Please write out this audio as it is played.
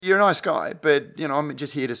You're a nice guy, but, I'm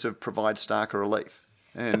just here to sort of provide starker relief.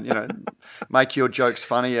 And, make your jokes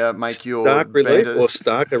funnier, make your... Stark relief or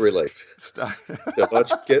starker relief? The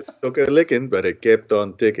watch took a licking, but it kept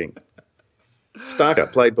on ticking.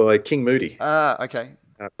 Starker, played by King Moody. Okay.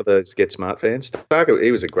 For those Get Smart fans. Starker,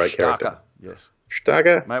 he was a great character. Yes.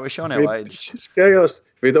 Starker. Mate, we're showing our age. It's chaos.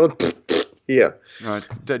 If we don't... Yeah.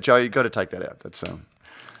 Right. Joe, you've got to take that out. That's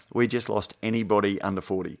we just lost anybody under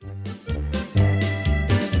 40.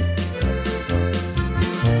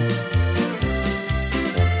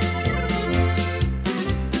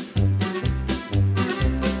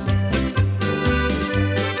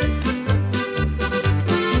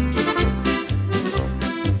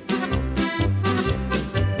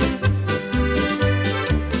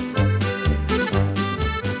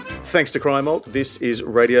 Thanks to Crime Malt, this is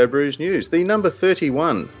Radio Brews News, the number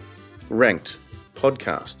 31 ranked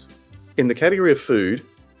podcast in the category of food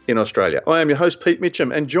in Australia. I am your host, Pete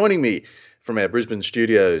Mitchum, and joining me from our Brisbane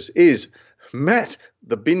studios is Matt,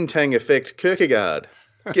 the Bintang Effect Kierkegaard.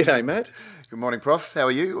 G'day, Matt. Good morning, Prof. How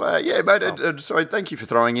are you? Mate, sorry, thank you for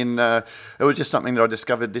throwing in. It was just something that I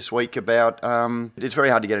discovered this week about, it's very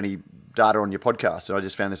hard to get any data on your podcast, and I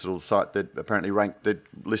just found this little site that apparently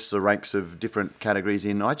lists the ranks of different categories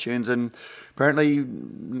in iTunes, and apparently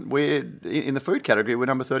we're in the food category. We're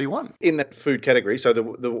number 31 in that food category. So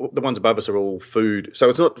the ones above us are all food. So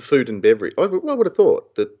it's not food and beverage. I would have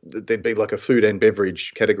thought that there'd be like a food and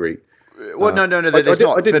beverage category. Well, no, there's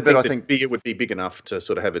not. I think beer would be big enough to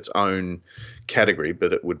sort of have its own category,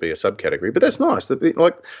 but it would be a subcategory. But that's nice.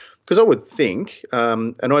 Because I would think,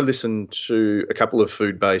 and I listen to a couple of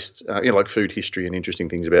food-based, like food history and interesting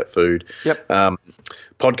things about food,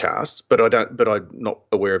 podcasts. But I'm not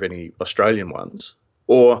aware of any Australian ones.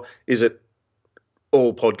 Or is it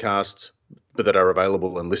all podcasts that are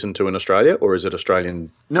available and listened to in Australia, or is it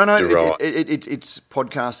Australian? No, it's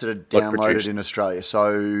podcasts that are downloaded in Australia.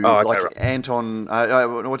 So, right. Anton,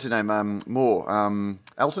 what's his name? Moore,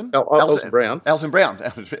 Elton Brown.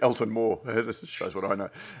 Elton Moore. This shows what I know.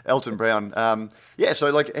 Elton Brown.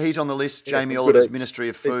 So he's on the list. Jamie Oliver's Ministry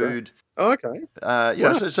of Food. Oh, okay.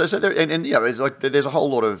 So there, and it's like there's a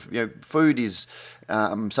whole lot of food is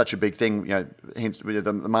such a big thing. Hence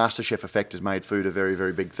the MasterChef effect has made food a very,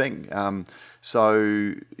 very big thing. I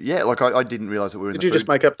didn't realise that we were in Did you just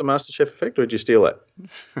make up the MasterChef effect, or did you steal that?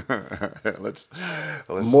 let's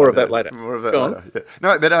More of that later. More of that later. Yeah.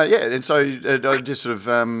 No, but and so I just sort of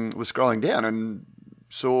was scrolling down and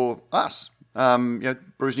saw us.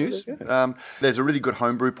 Brews News. Yeah. There's a really good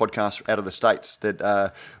homebrew podcast out of the States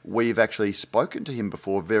that we've actually spoken to him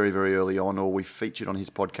before very, very early on, or we featured on his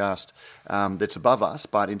podcast that's above us.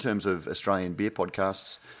 But in terms of Australian beer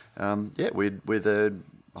podcasts, we're the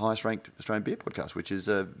highest ranked Australian beer podcast, which is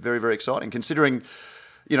very, very exciting considering,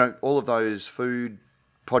 all of those food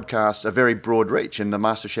podcasts are very broad reach, and the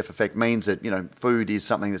MasterChef effect means that, food is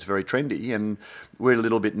something that's very trendy, and we're a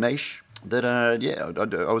little bit niche. That I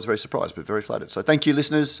was very surprised, but very flattered. So thank you,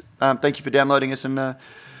 listeners. Thank you for downloading us, and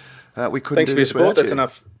we couldn't. Thanks for your support. That's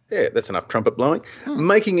enough. Yeah, that's enough trumpet blowing.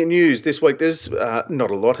 Making it news this week. There's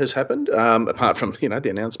not a lot has happened apart from the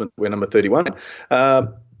announcement we're number 31.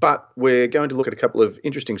 But we're going to look at a couple of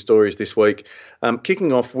interesting stories this week.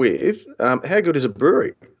 Kicking off with how good is a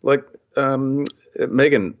brewery?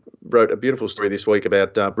 Megan wrote a beautiful story this week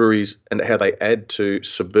about breweries and how they add to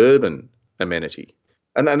suburban amenity.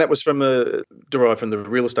 And that was derived from the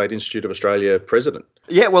Real Estate Institute of Australia president.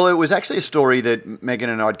 Yeah, well, it was actually a story that Megan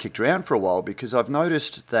and I had kicked around for a while, because I've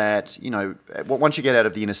noticed that, once you get out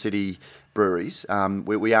of the inner city breweries,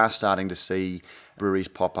 we are starting to see breweries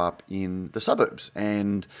pop up in the suburbs.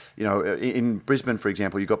 And, in Brisbane, for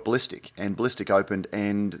example, you've got Ballistic, and Ballistic opened,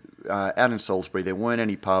 and out in Salisbury there weren't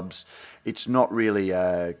any pubs. It's not really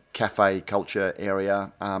a cafe culture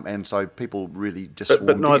area, and so people really just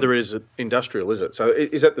But neither is it industrial, is it? So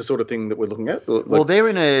is that the sort of thing that we're looking at? Well, they're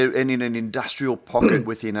in an industrial pocket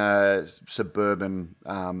within a suburban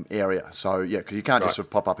area. So, because you can't just sort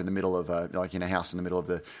of pop up in the middle of in a house in the middle of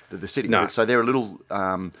the city. No. So they're a little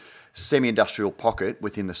semi-industrial pocket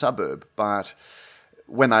within the suburb, but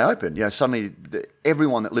when they opened, suddenly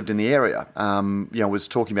everyone that lived in the area, was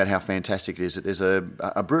talking about how fantastic it is that there's a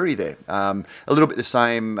brewery there. A little bit the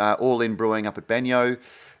same, All In Brewing up at Banyo,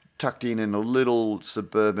 tucked in a little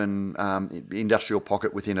suburban industrial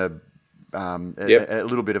pocket within a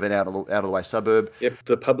little bit of an out of the way suburb. Yep,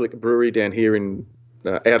 the public brewery down here in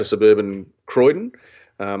outer suburban Croydon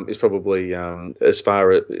is probably as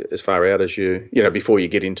far out as you before you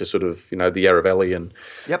get into sort of the Yarra Valley and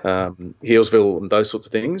Healesville and those sorts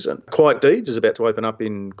of things. And Quiet Deeds is about to open up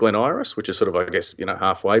in Glen Iris, which is sort of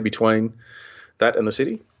halfway between that and the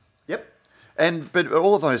city. Yep. But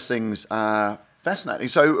all of those things are fascinating.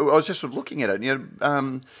 So I was just sort of looking at it.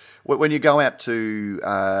 When you go out to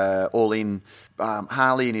All In,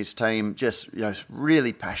 Harley and his team just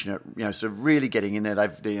really passionate. Sort of really getting in there.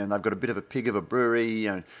 They've got a bit of a pig of a brewery.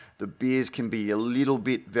 The beers can be a little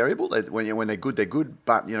bit variable. When they're good, they're good.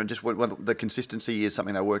 But just when the consistency is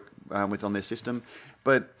something they work with on their system.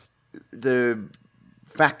 But the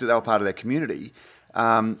fact that they were part of their community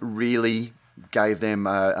really gave them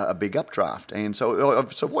a big updraft. And so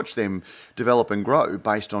I've watched them develop and grow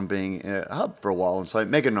based on being a hub for a while. And so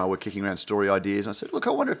Megan and I were kicking around story ideas. And I said, look,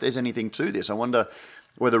 I wonder if there's anything to this. I wonder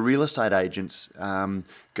whether real estate agents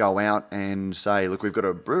go out and say, look, we've got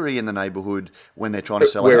a brewery in the neighbourhood when they're trying to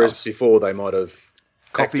sell a house. Whereas before they might have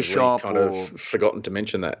coffee shop kind of forgotten to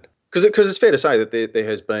mention that. Because it's fair to say that there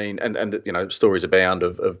has been, and stories abound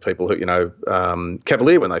of people who,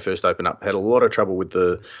 Cavalier, when they first opened up, had a lot of trouble with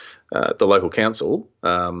the local council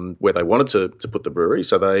where they wanted to put the brewery,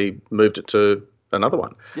 so they moved it to another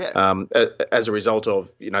one. Yeah. As a result of,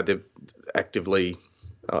 they've actively,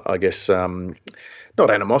 I guess, not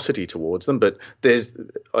animosity towards them, but there's,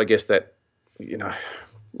 I guess, that,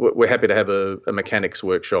 we're happy to have a mechanics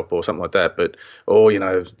workshop or something like that, but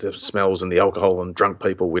the smells and the alcohol and drunk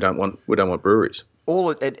people, we don't want breweries. All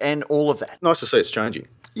of that. Nice to see it's changing.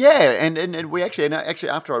 Yeah, and we actually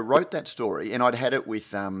after I wrote that story, and I'd had it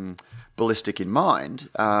with Ballistic in mind,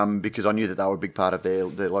 because I knew that they were a big part of their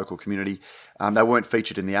local community. They weren't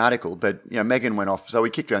featured in the article, but Megan went off. So we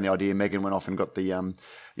kicked around the idea. Megan went off and got the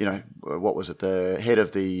what was it? The head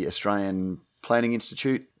of the Australian Planning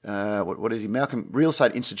Institute. What is he? Malcolm, Real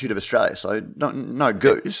Estate Institute of Australia. So no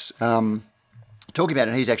goose. Talking about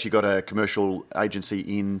it, he's actually got a commercial agency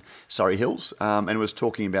in Surrey Hills, and was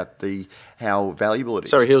talking about how valuable it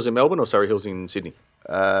is. Surrey Hills in Melbourne or Surrey Hills in Sydney?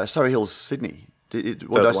 Surrey Hills, Sydney. The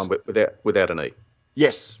one without an E.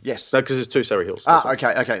 Yes. No, because there's two Surrey Hills.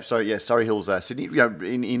 Okay. So yeah, Surrey Hills, Sydney.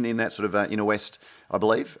 In that sort of inner west, I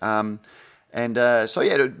believe. So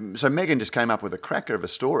Megan just came up with a cracker of a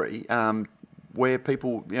story where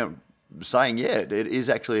people, saying, it is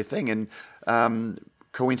actually a thing. And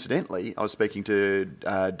coincidentally, I was speaking to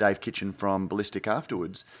Dave Kitchen from Ballistic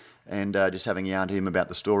afterwards, and just having a yarn to him about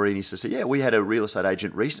the story. And he says, we had a real estate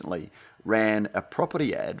agent recently ran a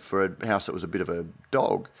property ad for a house that was a bit of a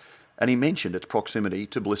dog, and he mentioned its proximity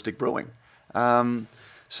to Ballistic Brewing. And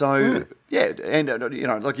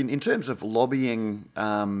like in terms of lobbying,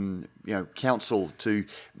 council to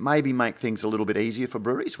maybe make things a little bit easier for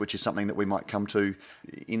breweries, which is something that we might come to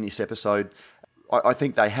in this episode. I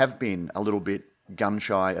think they have been a little bit gun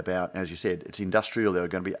shy about, as you said, it's industrial. There are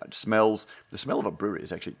going to be smells. The smell of a brewery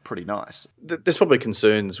is actually pretty nice. There's probably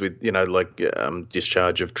concerns with,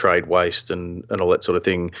 discharge of trade waste and all that sort of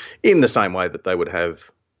thing in the same way that they would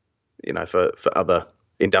have, for other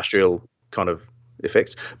industrial kind of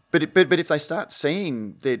effects. But if they start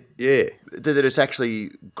seeing that it's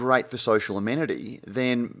actually great for social amenity,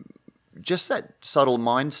 then just that subtle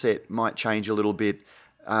mindset might change a little bit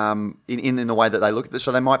in the way that they look at this.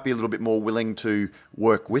 So they might be a little bit more willing to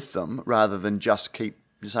work with them rather than just keep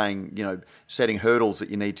saying, setting hurdles that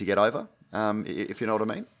you need to get over, if you know what I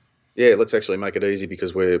mean. Yeah, let's actually make it easy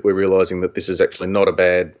because we're realising that this is actually not a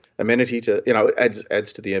bad amenity to,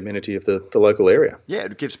 adds to the amenity of the local area. Yeah,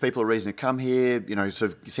 it gives people a reason to come here,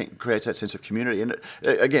 sort of creates that sense of community. And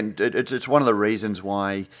it's one of the reasons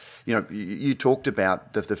why, you talked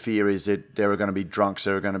about the fear is that there are going to be drunks,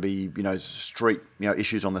 there are going to be, street,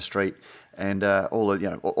 issues on the street and all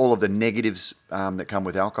of the negatives that come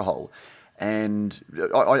with alcohol. And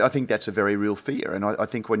I think that's a very real fear. And I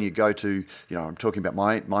think when you go to, I'm talking about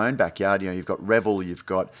my own backyard, you've got Revel, you've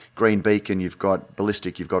got Green Beacon, you've got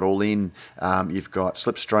Ballistic, you've got All In, you've got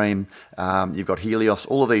Slipstream, you've got Helios,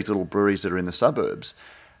 all of these little breweries that are in the suburbs.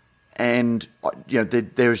 And,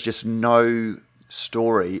 there is just no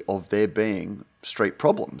story of there being street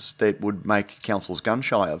problems that would make councils gun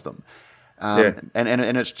shy of them. And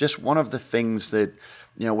it's just one of the things that,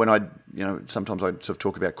 when sometimes I sort of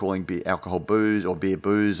talk about calling beer alcohol booze or beer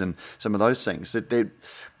booze and some of those things, that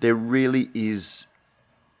there really is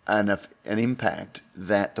an impact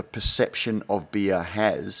that the perception of beer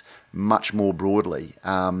has much more broadly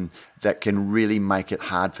that can really make it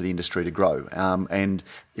hard for the industry to grow. And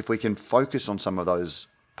if we can focus on some of those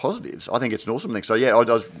positives, I think it's an awesome thing. So, I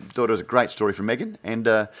thought it was a great story from Megan. And,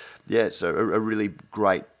 it's a really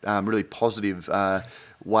great, really positive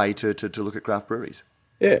way to look at craft breweries.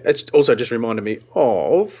 Yeah, it's also just reminded me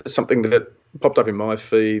of something that popped up in my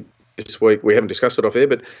feed this week. We haven't discussed it off air,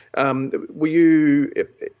 but were you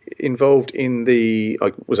involved in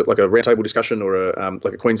was it like a roundtable discussion or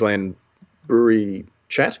like a Queensland brewery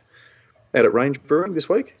chat out at Range Brewing this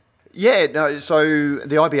week? Yeah, no, so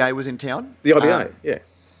the IBA was in town. The IBA, yeah.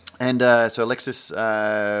 And so Alexis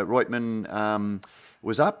Reutman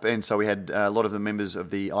was up, and so we had a lot of the members of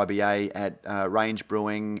the IBA at Range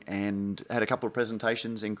Brewing and had a couple of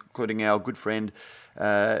presentations, including our good friend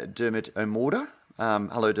Dermot O'Morda.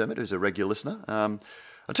 Hello, Dermot, who's a regular listener. I'll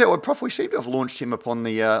tell you what, Prof, we seem to have launched him upon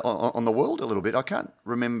the on the world a little bit. I can't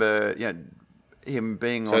remember him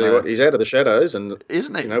being Tell you what, he's out of the shadows, and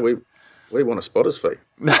isn't he? We want a spotter's fee.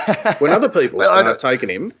 When other people start taking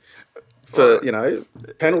him for,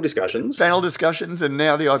 panel discussions. And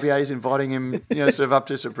now the IBA is inviting him, sort of up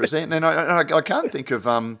to some present. And I can't think of,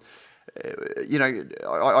 I'd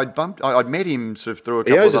met him sort of through a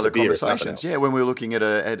couple of other conversations. Yeah, when we were looking at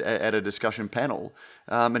a discussion panel,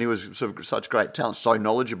 and he was sort of such great talent, so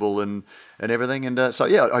knowledgeable and everything. And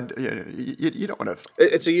you don't want to.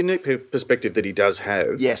 It's a unique perspective that he does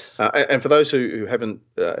have. Yes. And for those who haven't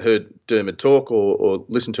heard Dermot talk or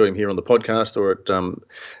listened to him here on the podcast or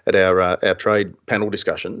at our trade panel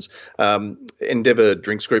discussions, Endeavour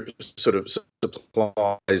Drinks Group sort of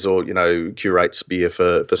supplies or curates beer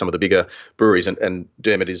for some of the bigger breweries, and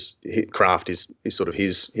Dermot craft is sort of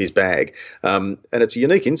his bag, and it's a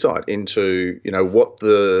unique insight into what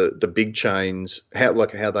the big chains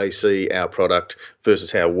how they see our product versus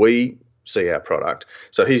how we see our product.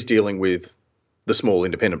 So he's dealing with the small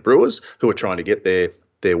independent brewers who are trying to get their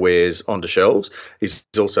wares onto shelves. He's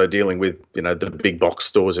also dealing with the big box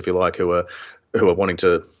stores, if you like, who are wanting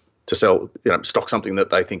to sell, stock something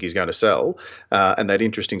that they think is going to sell, and that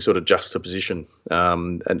interesting sort of juxtaposition,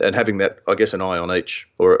 and having that, I guess, an eye on each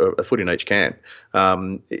or a foot in each can,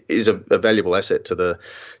 is a valuable asset to the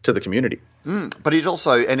community. But he's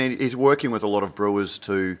also, and he's working with a lot of brewers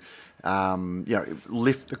to,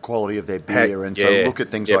 lift the quality of their beer, and so look at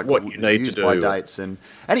things like what you need use to by do. dates, and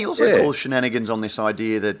he also calls shenanigans on this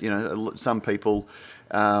idea that some people.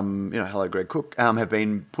 Hello, Greg Cook, have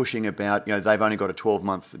been pushing about, they've only got a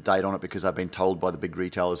 12-month date on it because they've been told by the big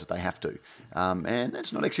retailers that they have to. And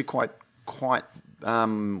that's not actually quite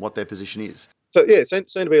what their position is. So, yeah, seemed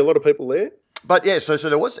to be a lot of people there. But, yeah, so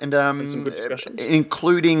there was, and some good discussions.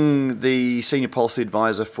 Including the Senior Policy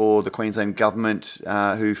Advisor for the Queensland Government,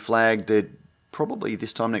 who flagged that probably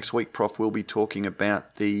this time next week, Prof, will be talking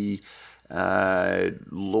about the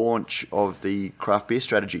launch of the craft beer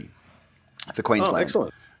strategy for Queensland. Oh,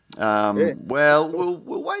 excellent. Well,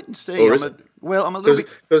 we'll wait and see. I'm a little bit.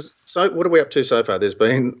 Because what are we up to so far? There's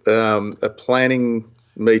been a planning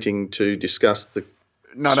meeting to discuss the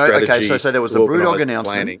strategy. Okay. So there was the Brewdog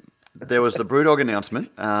announcement. Planning. There was the Brewdog announcement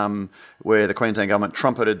where the Queensland government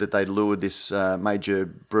trumpeted that they'd lured this major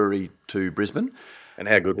brewery to Brisbane. And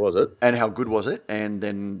how good was it? And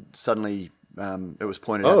then suddenly it was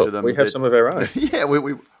pointed out to them. We have some of our own. Yeah,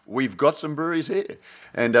 we've got some breweries here.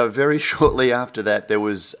 And very shortly after that, there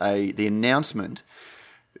was the announcement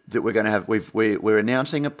that we're going to have. We're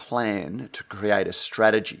announcing a plan to create a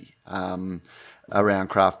strategy around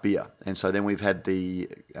craft beer. And so then we've had the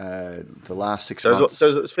last 6 months. So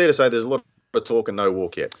it's fair to say there's a lot of talk and no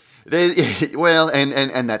walk yet.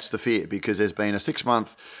 And that's the fear, because there's been a 6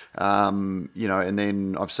 month, and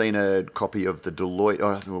then I've seen a copy of the Deloitte,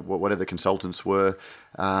 or whatever the consultants were,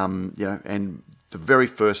 and the very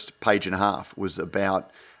first page and a half was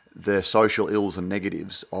about the social ills and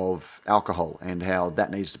negatives of alcohol and how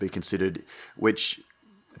that needs to be considered, which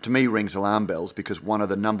to me rings alarm bells, because one of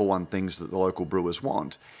the number one things that the local brewers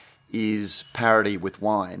want is parity with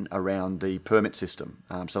wine around the permit system,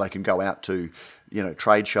 so they can go out to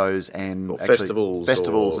trade shows and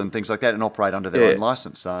festivals and things like that, and operate under their own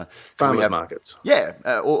license. Farmers markets. Yeah,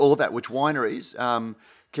 all of that, which wineries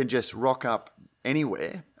can just rock up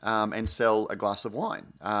anywhere and sell a glass of wine.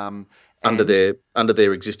 Under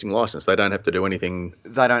their existing license, they don't have to do anything.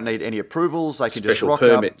 They don't need any approvals. They can just rock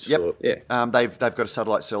permits up. Yep. They've got a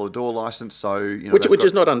satellite cellar door license, so which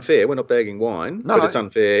is not unfair. We're not bagging wine, but it's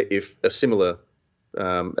unfair if a similar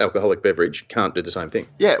alcoholic beverage can't do the same thing.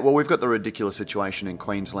 Yeah, well, we've got the ridiculous situation in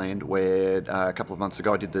Queensland where a couple of months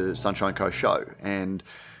ago I did the Sunshine Coast show, and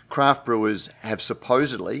craft brewers have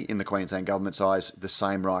supposedly, in the Queensland government's eyes, the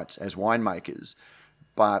same rights as winemakers,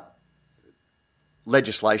 but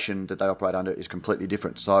legislation that they operate under is completely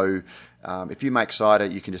different. So if you make cider,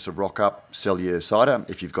 you can just sort of rock up, sell your cider.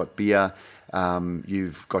 If you've got beer,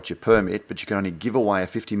 you've got your permit, but you can only give away a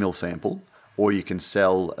 50ml sample, or you can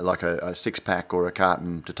sell like a 6-pack or a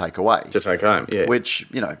carton to take away. To take home, yeah. Which,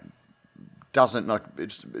 doesn't,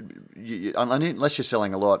 unless you're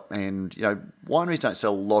selling a lot, and, wineries don't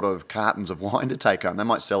sell a lot of cartons of wine to take home. They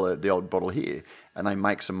might sell the odd bottle here, and they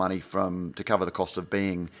make some money to cover the cost of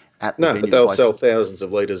being at the No, venue. but they'll sell thousands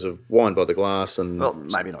of litres of wine by the glass and well,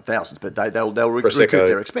 maybe not thousands, but they'll recoup Prosecco.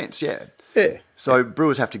 their expense. Yeah. Yeah. So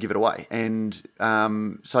brewers have to give it away, and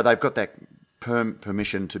so they've got that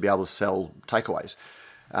permission to be able to sell takeaways.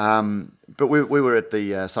 But we were at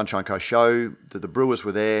the Sunshine Coast show. The brewers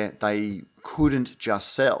were there. They couldn't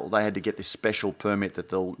just sell. They had to get this special permit that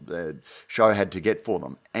the show had to get for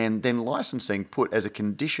them. And then licensing put as a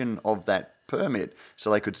condition of that permit so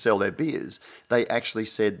they could sell their beers, they actually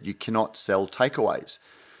said you cannot sell takeaways.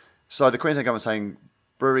 So the Queensland government saying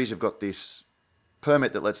breweries have got this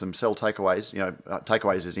permit that lets them sell takeaways,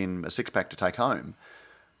 takeaways is in a six-pack to take home.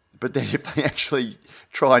 But then if they actually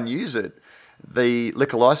try and use it, the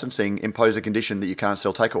liquor licensing impose a condition that you can't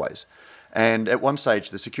sell takeaways. And at one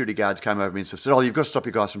stage, the security guards came over to me and said, you've got to stop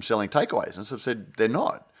you guys from selling takeaways. And so I said, they're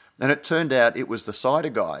not. And it turned out it was the cider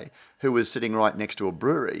guy who was sitting right next to a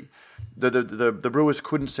brewery. The brewers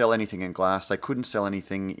couldn't sell anything in glass. They couldn't sell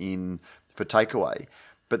anything for takeaway.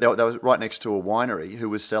 But they were right next to a winery who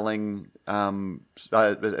was selling a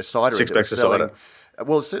cider. 6 packs of cider.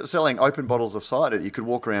 Well, selling open bottles of cider that you could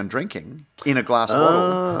walk around drinking in a glass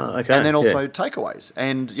bottle. Okay. And then also takeaways.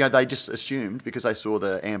 And they just assumed, because they saw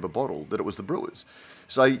the amber bottle, that it was the brewers.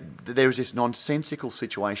 So there is this nonsensical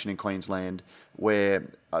situation in Queensland where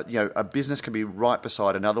a business can be right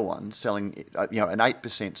beside another one selling an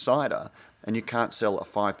 8% cider, and you can't sell a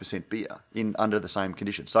 5% beer under the same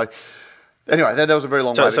conditions. So anyway, that was a very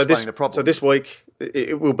long way of explaining the problem. So this week,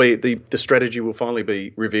 it will be the strategy will finally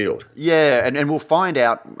be revealed. Yeah, and we'll find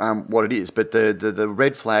out what it is. But the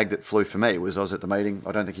red flag that flew for me was I was at the meeting.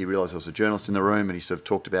 I don't think he realised there was a journalist in the room, and he sort of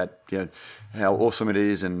talked about how awesome it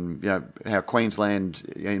is, and how Queensland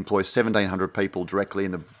employs 1,700 people directly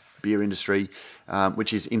in the beer industry,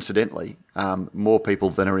 which is incidentally more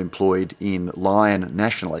people than are employed in Lion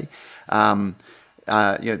nationally. To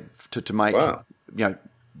make Wow.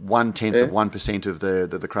 1/10 of 1% of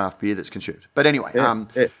the craft beer that's consumed. But anyway,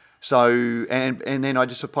 so and then I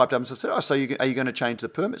just sort of piped up and said, so are you going to change the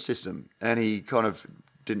permit system? And he kind of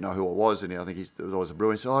didn't know who I was, and I think there was a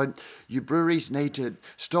brewer. He said, you breweries need to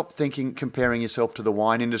stop comparing yourself to the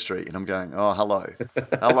wine industry. And I'm going, hello.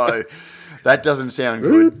 That doesn't sound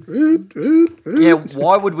good. Yeah,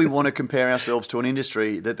 why would we want to compare ourselves to an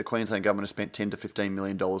industry that the Queensland government has spent $10 to $15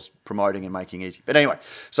 million promoting and making easy? But anyway,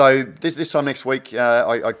 so this time next week,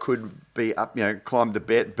 I could be up, climb the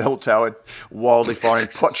bell tower, wildly firing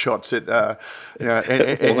pot shots at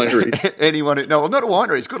wineries. Anyone. Not a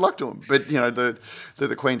wineries. Good luck to them. But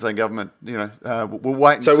the Queensland government, we'll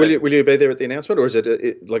wait and see. So will you be there at the announcement, or is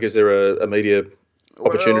is there a media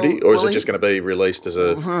opportunity, or is it just going to be released as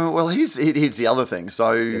a? Well, here's the other thing.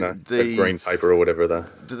 So the green paper or whatever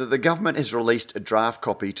the government has released a draft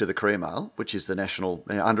copy to the Courier Mail, which is the national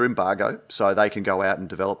under embargo, so they can go out and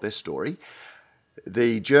develop their story.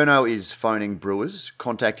 The journo is phoning brewers,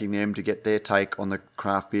 contacting them to get their take on the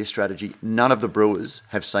craft beer strategy. None of the brewers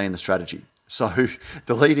have seen the strategy. So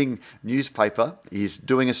the leading newspaper is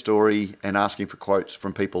doing a story and asking for quotes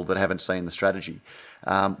from people that haven't seen the strategy,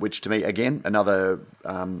 which to me, again, another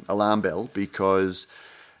alarm bell, because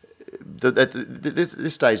at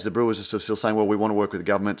this stage the brewers are sort of still saying, well, we want to work with the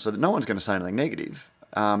government, so that no one's going to say anything negative.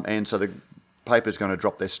 And so the paper's going to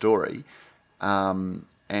drop their story, and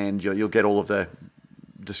you'll get all of the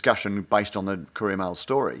discussion based on the Courier Mail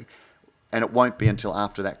story. And it won't be until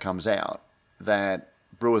after that comes out that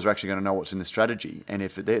brewers are actually going to know what's in the strategy. And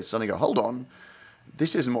if they suddenly go, hold on,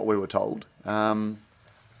 this isn't what we were told, there'll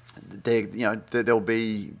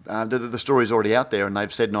be the story's already out there, and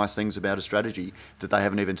they've said nice things about a strategy that they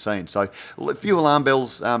haven't even seen. So a few alarm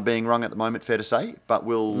bells being rung at the moment, fair to say, but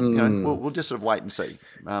we'll just sort of wait and see.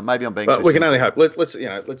 Maybe I'm being. But too we can cynical. only hope.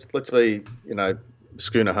 Let's be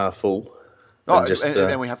schooner half full.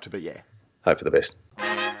 And we have to be, yeah. Hope for the best.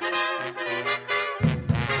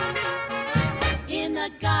 In a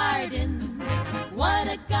garden, what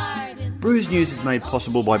a garden. Brews News is made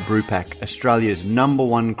possible by Brewpack, Australia's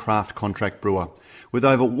 #1 craft contract brewer. With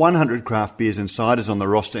over 100 craft beers and ciders on the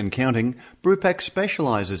roster and counting, Brewpack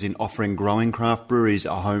specialises in offering growing craft breweries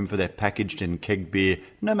a home for their packaged and kegged beer,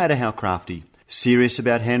 no matter how crafty. Serious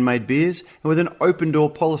about handmade beers, and with an open door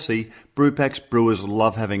policy, Brewpack's brewers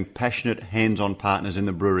love having passionate, hands-on partners in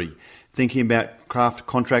the brewery. Thinking about craft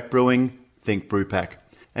contract brewing? Think Brewpack.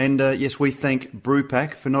 And yes, we thank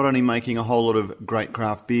Brewpack for not only making a whole lot of great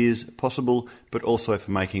craft beers possible, but also for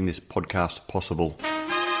making this podcast possible.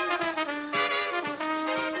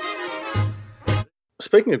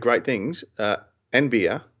 Speaking of great things, and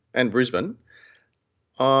beer, and Brisbane,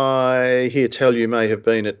 I hear tell you may have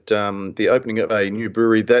been at the opening of a new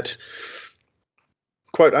brewery that,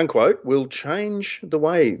 quote unquote, will change the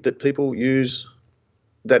way that people use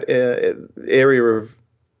that area of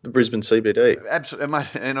the Brisbane CBD. Absolutely, mate.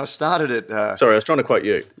 And I started it. Sorry, I was trying to quote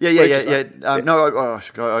you. Yeah. No,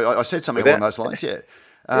 I said something along those lines. Yeah.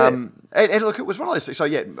 Yeah. And look, it was one of those things. So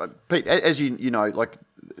yeah, Pete, as you know, like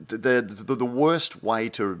the worst way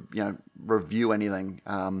to review anything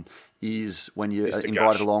is when you're Mr.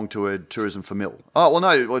 invited Gush. along to a tourism for mill. Oh well,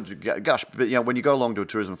 no, gush. But when you go along to a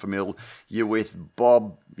tourism for mill, you're with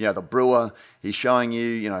Bob, the brewer. He's showing you,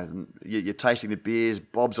 you're tasting the beers.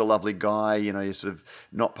 Bob's a lovely guy. You're sort of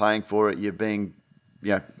not paying for it. You're being,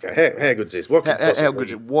 How good's this? What could how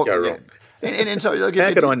good's it? go wrong? And so look,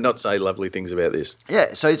 How could I not say lovely things about this?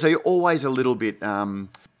 Yeah, so you're always a little bit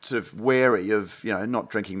sort of wary of not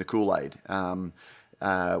drinking the Kool-Aid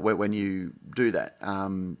when you do that.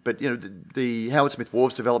 But the Howard Smith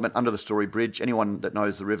Wharves development under the Story Bridge. Anyone that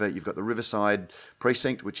knows the river, you've got the Riverside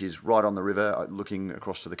Precinct, which is right on the river, looking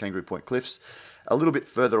across to the Kangaroo Point Cliffs. A little bit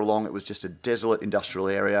further along, it was just a desolate industrial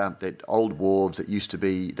area, that old wharves that used to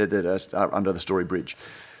be that are under the Story Bridge.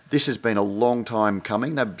 This has been a long time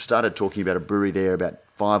coming. They started talking about a brewery there about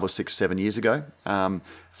 5 or 6, 7 years ago.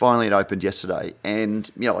 Finally, it opened yesterday,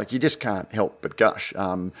 and you just can't help but gush.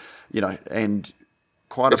 And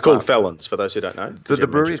quite. It's called Felons, for those who don't know. The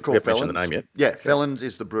brewery is called Felons. Felons. The name yet? Yeah, Felons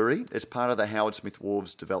is the brewery. It's part of the Howard Smith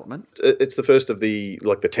Wharves development. It's the first of the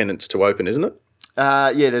tenants to open, isn't it?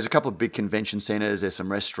 There's a couple of big convention centres. There's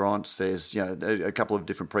some restaurants. There's a couple of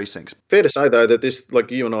different precincts. Fair to say though that this,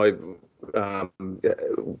 like, you and I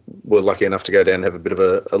were lucky enough to go down and have a bit of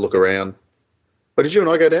a look around. But did you and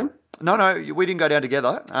I go down? No, we didn't go down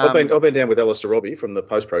together. I've been down with Alistair Robbie from the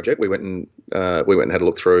Post Project. We went and had a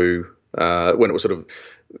look through when it was sort of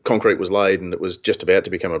concrete was laid and it was just about to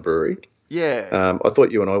become a brewery. Yeah. I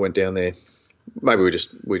thought you and I went down there. Maybe we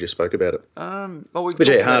just spoke about it. But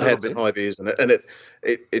yeah, hard hats and high beers, and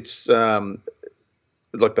it's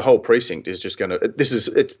like the whole precinct is just going to.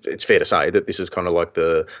 It's fair to say that this is kind of like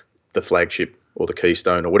the flagship or the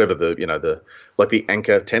keystone or whatever the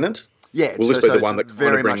anchor tenant. Yeah, will this be the one that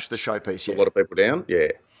very kind of much the showpiece? Yeah. A lot of people down. Yeah.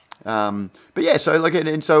 But yeah, so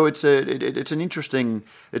it's an interesting,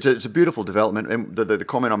 it's a beautiful development. And the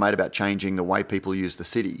comment I made about changing the way people use the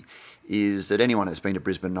city is that anyone that's been to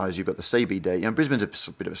Brisbane knows you've got the CBD. Brisbane's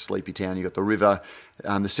a bit of a sleepy town. You've got the river.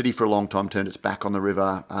 The city for a long time turned its back on the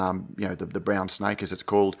river. The brown snake, as it's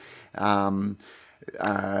called. You've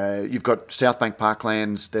got South Bank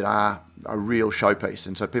Parklands that are a real showpiece,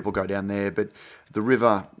 and so people go down there. But the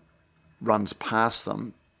river runs past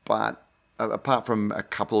them, but apart from a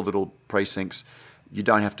couple of little precincts, you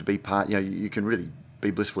don't have to be part. You can really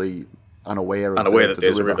be blissfully unaware that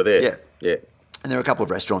there's a river there. Yeah. And there are a couple of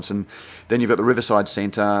restaurants, and then you've got the Riverside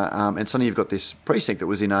Centre, and suddenly you've got this precinct that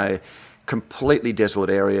was in a completely desolate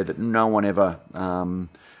area that no one ever,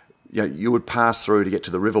 you would pass through to get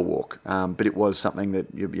to the Riverwalk, but it was something that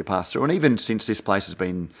you pass through. And even since this place has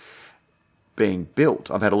been being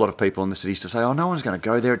built, I've had a lot of people in the cities to say, "Oh, no one's going to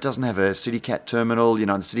go there. It doesn't have a City Cat terminal.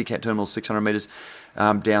 The City Cat terminal is 600 metres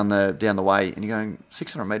down the way." And you're going,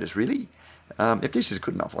 600 metres, really? If this is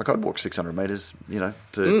good enough, like I'd walk 600 metres,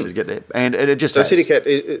 to get there. And it just so City Cat,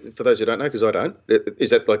 for those who don't know, because I don't,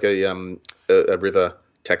 is that like a river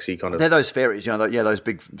taxi kind of? They're those ferries, those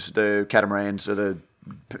big the catamarans or the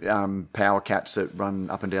power cats that run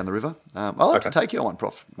up and down the river. I'll have to take you on one,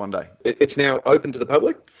 Prof, one day. It's now open to the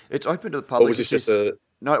public? It's open to the public. Or was it just a...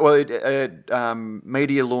 No, well,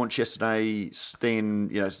 media launch yesterday,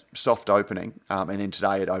 then soft opening, and then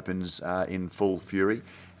today it opens in full fury.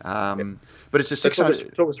 But it's a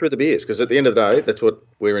 600. Talk us through the beers, because at the end of the day, that's what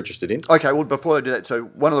we're interested in. Okay, well, before I do that, so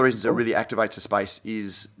one of the reasons it really activates the space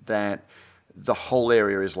is that the whole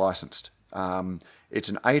area is licensed. It's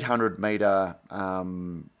an 800-metre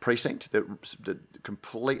precinct that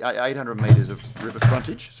complete 800 metres of river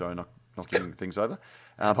frontage. Sorry, not knocking things over.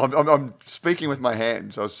 I'm speaking with my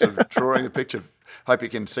hands. I was sort of drawing a picture. Hope you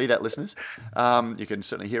can see that, listeners. You can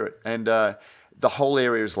certainly hear it. And the whole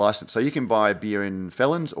area is licensed. So you can buy a beer in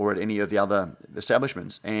Felons or at any of the other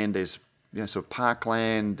establishments. And there's sort of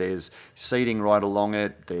parkland, there's seating right along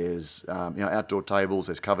it, there's outdoor tables,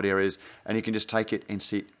 there's covered areas, and you can just take it and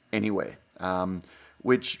sit anywhere.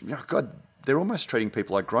 Which, God, they're almost treating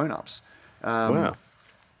people like grown-ups. Wow.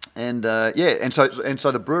 And so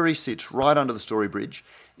the brewery sits right under the Story Bridge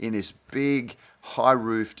in this big,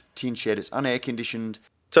 high-roofed tin shed. It's unair conditioned.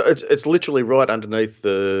 So it's literally right underneath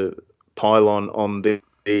the pylon on the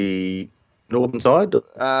northern side.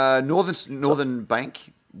 Northern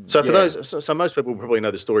bank. So for those, so most people probably know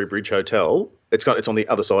the Story Bridge Hotel. It's on the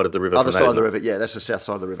other side of the river. Other side of the river. Yeah, that's the south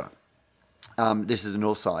side of the river. This is the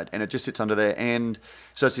north side, and it just sits under there. And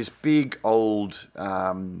so it's this big old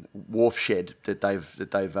wharf shed that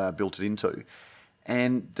they've built it into.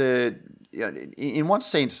 And in one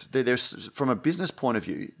sense, there's from a business point of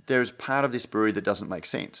view, there's part of this brewery that doesn't make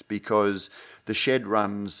sense because the shed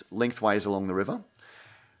runs lengthways along the river.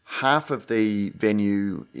 Half of the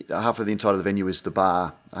inside of the venue is the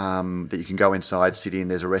bar that you can go inside, sit in.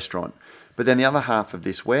 There's a restaurant, but then the other half of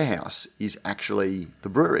this warehouse is actually the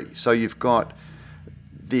brewery. So you've got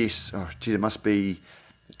this. It must be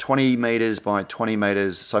 20 metres by 20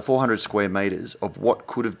 metres, so 400 square metres of what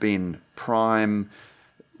could have been prime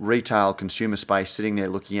retail consumer space sitting there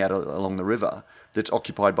looking out along the river that's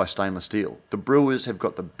occupied by stainless steel. The brewers have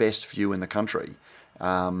got the best view in the country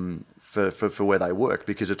for where they work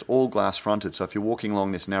because it's all glass fronted. So if you're walking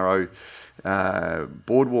along this narrow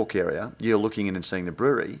boardwalk area, you're looking in and seeing the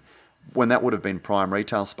brewery when that would have been prime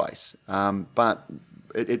retail space. But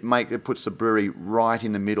it puts the brewery right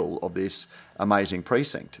in the middle of this amazing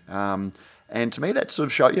precinct. And to me, that sort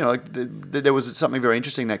of showed, there was something very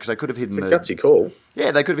interesting there because they could have hidden it's a gutsy call.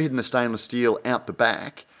 Yeah, they could have hidden the stainless steel out the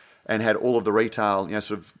back and had all of the retail,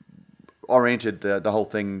 sort of oriented the whole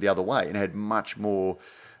thing the other way and had much more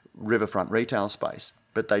riverfront retail space.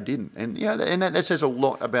 But they didn't. And, and that says a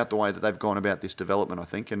lot about the way that they've gone about this development, I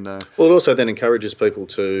think. And well, it also then encourages people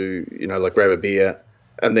to, grab a beer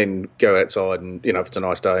and then go outside and, if it's a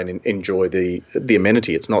nice day and enjoy the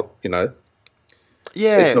amenity. It's not,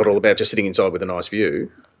 it's not all about just sitting inside with a nice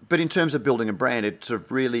view. But in terms of building a brand, it sort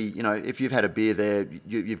of really, if you've had a beer there,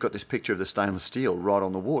 you've got this picture of the stainless steel right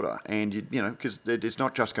on the water. And, because it's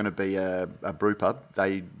not just going to be a brew pub.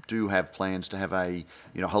 They do have plans to have a,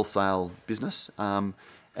 wholesale business. And,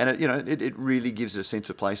 it really gives it a sense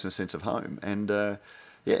of place and a sense of home. And,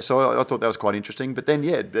 so I thought that was quite interesting. But then,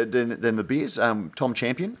 then the beers, Tom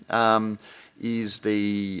Champion is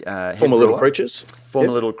the former Little Creatures.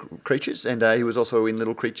 Former Little Creatures, and he was also in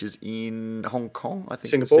Little Creatures in Hong Kong, I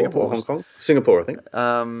think. Singapore or Hong Kong? Singapore, I think.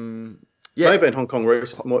 Maybe in Hong Kong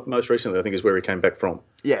most recently, I think, is where he came back from.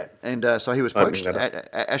 Yeah, and so he was poached.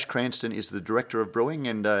 Ash Cranston is the director of brewing,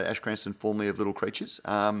 and Ash Cranston, formerly of Little Creatures.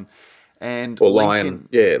 Lions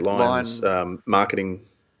marketing,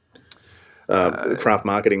 craft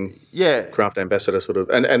marketing, craft ambassador sort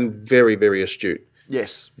of, and very, very astute.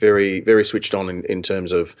 Yes. Very, very switched on in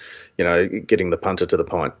terms of, getting the punter to the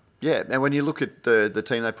pint. Yeah, and when you look at the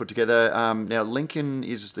team they put together, now Lincoln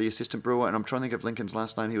is the assistant brewer, and I'm trying to think of Lincoln's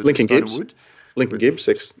last name. He was Lincoln Stone Gibbs. Wood. Lincoln Gibbs,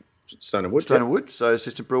 Stone and Wood. Stone and Wood, so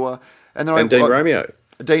assistant brewer. And Dean Romeo.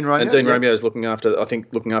 Dean Romeo. And Dean Romeo is looking after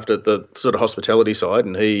the sort of hospitality side,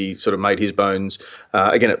 and he sort of made his bones,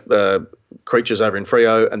 again, at Creatures over in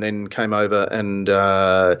Freo, and then came over and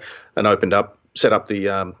set up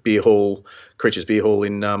the beer hall, Creatures Beer Hall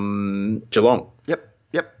in Geelong. Yep.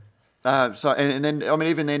 So and then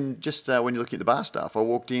even then, just when you're looking at the bar staff, I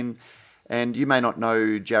walked in, and you may not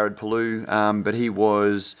know Jared Palou, but he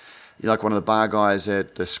was one of the bar guys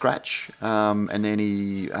at the Scratch, and then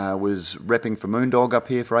he was repping for Moondog up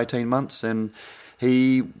here for 18 months, and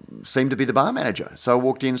he seemed to be the bar manager. So I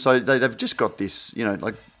walked in, so they've just got this,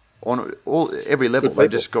 on every level, they've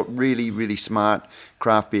just got really, really smart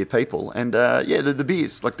craft beer people. And, the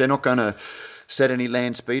beers, they're not going to set any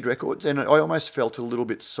land speed records. And I almost felt a little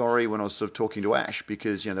bit sorry when I was sort of talking to Ash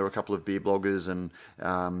because, there were a couple of beer bloggers and,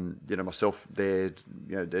 myself there,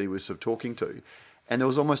 that he was sort of talking to. And there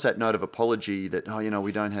was almost that note of apology that,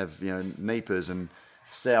 we don't have, NEPAs and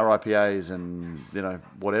sour IPAs and,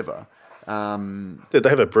 whatever. Did they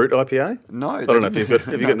have a brute IPA? No. I don't know if you've got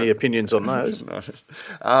any opinions on those. No.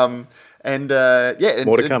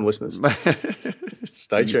 More to come, listeners.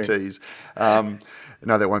 Stay tuned. Tease. No,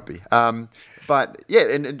 there won't be. But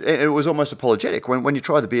and it was almost apologetic. When you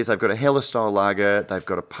try the beers, they've got a Hella style lager, they've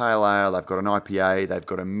got a pale ale, they've got an IPA, they've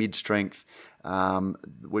got a mid strength,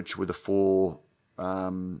 which were the 4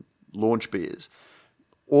 launch beers.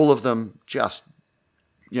 All of them just,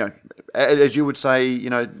 as you would say,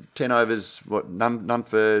 10 overs, none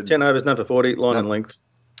for 10 overs, none for 40, line and length.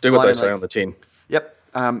 Do what they say on the tin. Yep.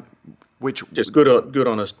 Which just good,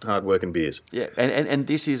 honest, hard-working beers. Yeah, and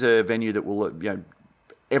this is a venue that will,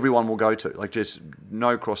 everyone will go to. Just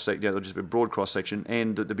no cross section. There'll just be a broad cross section,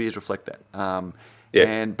 and the beers reflect that.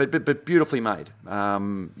 But beautifully made.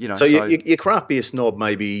 So your craft beer snob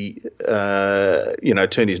maybe,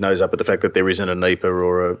 turn his nose up at the fact that there isn't a NEPA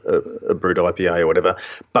or a brewed IPA or whatever,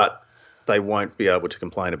 but they won't be able to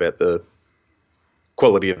complain about the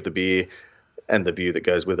quality of the beer and the view that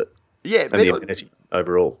goes with it. Yeah, and the amenity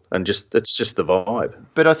overall, and it's just the vibe.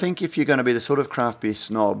 But I think if you're going to be the sort of craft beer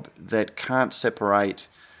snob that can't separate,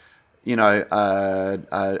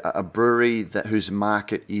 a brewery whose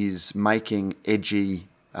market is making edgy,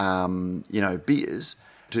 beers,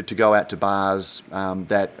 to go out to bars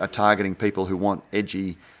that are targeting people who want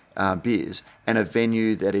edgy beers, and a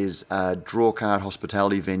venue that is a drawcard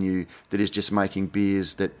hospitality venue that is just making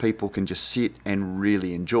beers that people can just sit and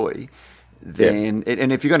really enjoy, then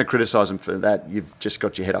and if you're going to criticise them for that, you've just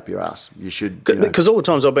got your head up your ass. You should, because all the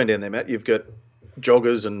times I've been down there, Matt, you've got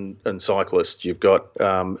joggers and cyclists. You've got,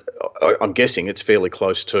 I'm guessing it's fairly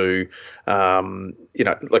close to,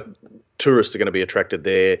 like tourists are going to be attracted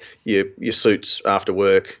there. Your suits after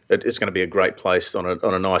work, it's going to be a great place on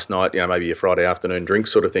a nice night. Maybe a Friday afternoon drink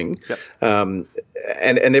sort of thing, and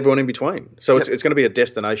everyone in between. So it's going to be a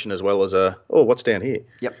destination as well as what's down here.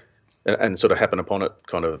 Yep. And sort of happen upon it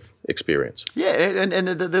kind of experience. Yeah, and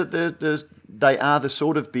they are the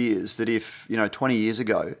sort of beers that if 20 years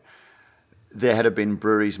ago there had been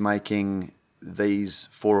breweries making these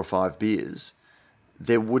 4 or 5 beers,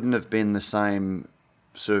 there wouldn't have been the same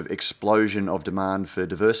sort of explosion of demand for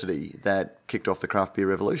diversity that kicked off the craft beer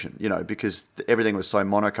revolution, because everything was so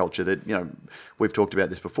monoculture that, we've talked about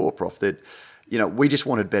this before, Prof, that, we just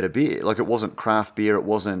wanted better beer. Like, it wasn't craft beer, it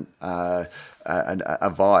wasn't a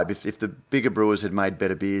vibe. If the bigger brewers had made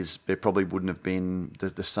better beers, there probably wouldn't have been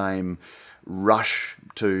the same rush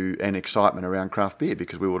to and excitement around craft beer,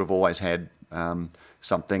 because we would have always had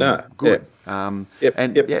something good. So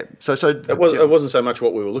it wasn't so much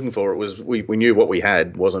what we were looking for. It was we knew what we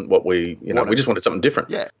had wasn't what we we just wanted something different.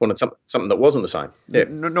 Yeah, wanted something that wasn't the same. Yeah.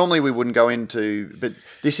 Normally we wouldn't go into, but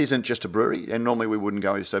this isn't just a brewery, and normally we wouldn't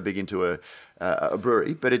go so big into a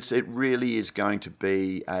brewery, but it really is going to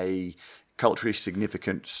be a culturally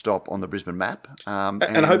significant stop on the Brisbane map.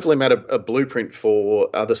 And hopefully, Matt, a blueprint for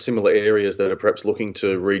other similar areas that are perhaps looking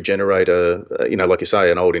to regenerate like you say,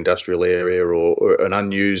 an old industrial area or an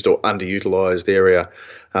unused or underutilised area.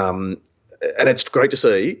 And it's great to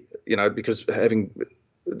see, because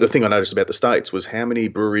the thing I noticed about the States was how many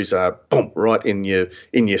breweries are right in your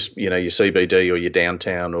your CBD or your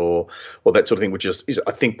downtown or that sort of thing, which is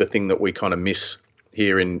I think the thing that we kind of miss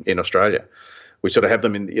here in Australia. We sort of have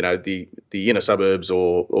them in, the inner suburbs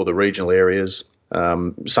or the regional areas,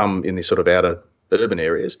 some in the sort of outer urban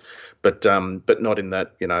areas, but not in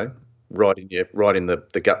that, right in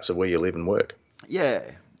the guts of where you live and work. Yeah.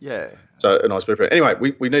 So a nice blueprint. Anyway,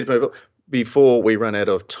 we need to move on before we run out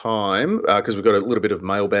of time, because we've got a little bit of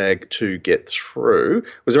mailbag to get through.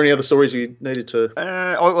 Was there any other stories you needed to?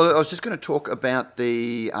 I was just going to talk about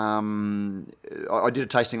the. I did a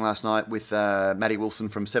tasting last night with Matty Wilson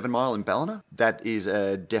from 7 Mile in Ballina. That is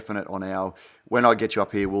a definite on our. When I get you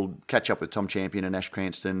up here, we'll catch up with Tom Champion and Ash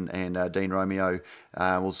Cranston and Dean Romeo.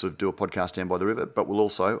 We'll sort of do a podcast down by the river, but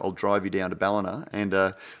I'll drive you down to Ballina and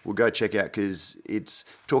we'll go check out, because it's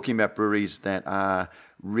talking about breweries that are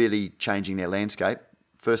really changing their landscape.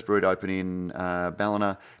 First brewery to open in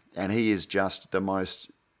Ballina, and he is just the most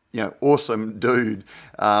awesome dude.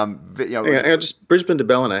 Just Brisbane to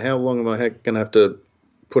Ballina. How long am I going to have to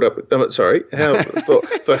put up? Sorry,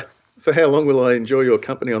 for how long will I enjoy your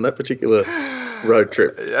company on that particular road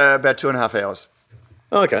trip? About 2.5 hours.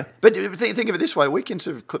 Oh, okay. But think of it this way: we can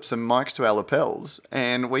sort of clip some mics to our lapels,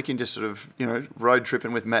 and we can just sort of road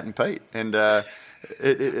tripping with Matt and Pete, and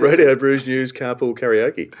Radio Brews News carpool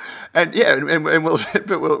karaoke. And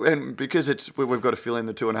because we've got to fill in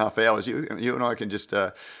the 2.5 hours. You and I can just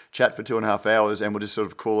chat for 2.5 hours, and we'll just sort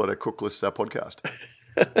of call it a cookless podcast.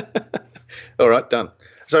 All right, done.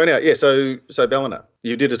 So anyhow, so Ballina,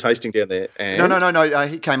 you did a tasting down there, and no.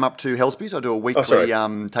 He came up to Hellsby's. I do a weekly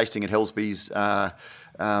tasting at Hellsby's.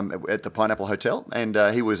 At the Pineapple Hotel, and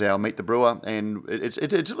he was our Meet the Brewer, and it's a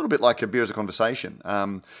little bit like a beer as a conversation,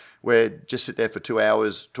 where just sit there for 2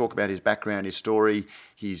 hours, talk about his background, his story,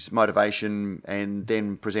 his motivation, and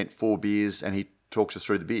then present 4 beers, and he talks us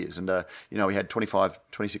through the beers. And we had 25,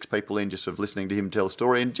 26 people in, just sort of listening to him tell a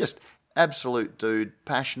story, and just absolute dude,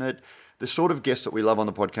 passionate, the sort of guest that we love on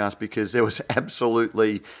the podcast, because there was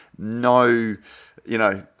absolutely no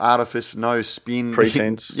artifice, no spin.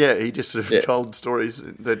 Pretense. He just sort of told stories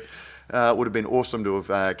that would have been awesome to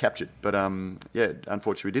have captured. But,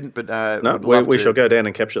 unfortunately we didn't. But we shall go down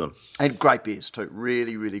and capture them. And great beers too.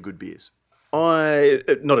 Really, really good beers.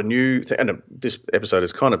 Not a new thing, and this episode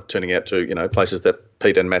is kind of turning out to, places that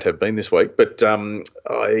Pete and Matt have been this week, but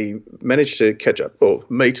I managed to catch up or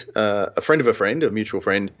meet a friend of a friend, a mutual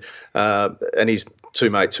friend, and his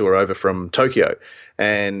 2 mates who are over from Tokyo,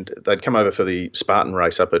 and they'd come over for the Spartan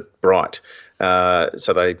race up at Bright.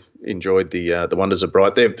 So they enjoyed the wonders of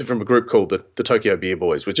Bright. They're from a group called the Tokyo Beer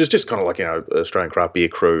Boys, which is just kind of like Australian craft beer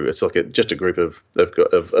crew. It's like just a group of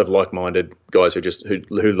like-minded guys who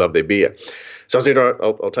love their beer. So I said, all right,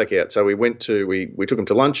 I'll take you out. So we took them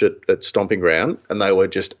to lunch at Stomping Ground, and they were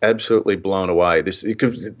just absolutely blown away. This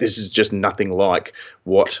is just nothing like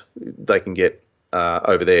what they can get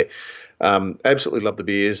over there. Absolutely love the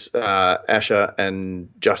beers. Asher and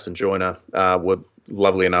Justin Joyner were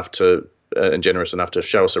lovely enough to and generous enough to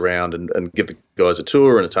show us around and give the guys a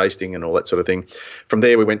tour and a tasting and all that sort of thing. From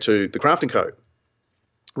there, we went to the Craft & Co.,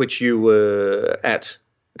 which you were at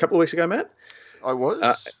a couple of weeks ago, Matt. I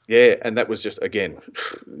was. Yeah, and that was just, again,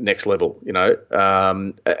 next level,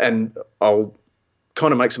 and I'll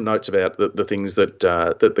kind of make some notes about the things that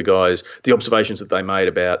the guys, the observations that they made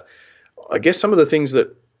about, I guess, some of the things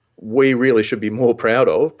that we really should be more proud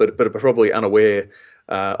of, but are probably unaware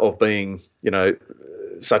of being,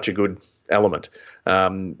 such a good element.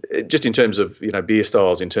 Just in terms of, beer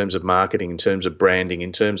styles, in terms of marketing, in terms of branding,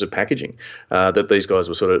 in terms of packaging, that these guys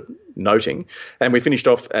were sort of noting. And we finished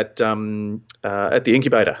off at the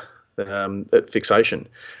incubator at Fixation.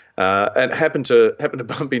 And happened to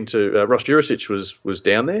bump into Ross Juricic was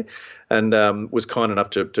down there, and was kind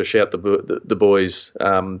enough to shout the boys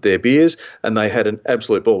their beers, and they had an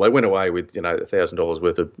absolute ball. They went away with $1,000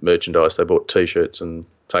 worth of merchandise. They bought T-shirts and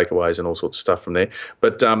takeaways and all sorts of stuff from there.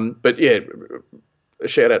 But yeah, a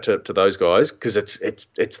shout out to those guys, because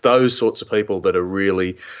it's those sorts of people that are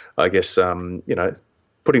really, I guess,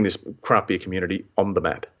 putting this craft beer community on the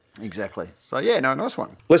map. Exactly. So yeah, no, nice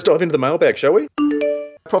one. Let's dive into the mailbag, shall we?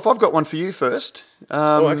 Prof, I've got one for you first.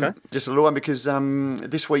 Okay. Just a little one, because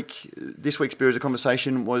this week's Beer as a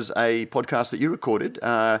Conversation was a podcast that you recorded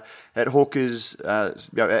at Hawkers, and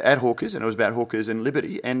it was about Hawkers and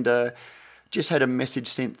Liberty, and just had a message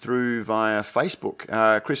sent through via Facebook.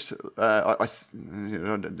 Chris, I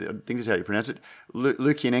think is how you pronounce it,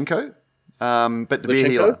 Lukianenko, but the beer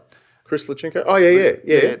healer. Chris Lachenko. Oh,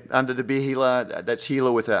 yeah. Under the beer healer, that's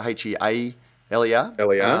healer with a H-E-A. L-E-R.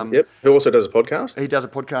 Yep. Who also does a podcast? He does a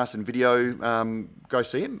podcast and video. Go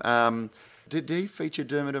see him. Did he feature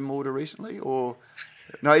Dermot and Mortar recently? Or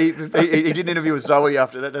no, he did an interview with Zoe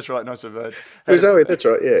after that. That's right. Nice of her. Zoe, that's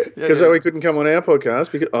right, yeah. Because Zoe couldn't come on our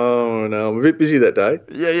podcast because, I'm a bit busy that day.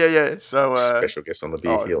 Yeah. So special guest on the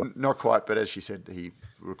beer healer. Not quite, but as she said, he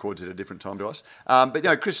records at a different time to us.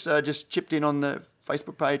 But Chris just chipped in on the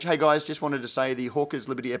Facebook page. Hey guys, just wanted to say the Hawkers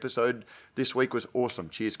Liberty episode this week was awesome.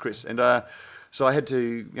 Cheers, Chris. And so I had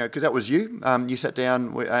to, because that was you. You sat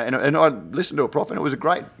down and I listened to a Prof, and it was a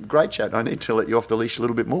great chat. I need to let you off the leash a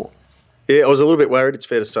little bit more. Yeah, I was a little bit worried, it's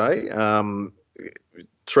fair to say.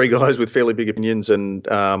 Three guys with fairly big opinions, and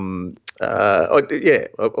I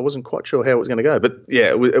wasn't quite sure how it was going to go, but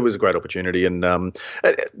yeah, it was a great opportunity, and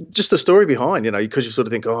just the story behind, because you sort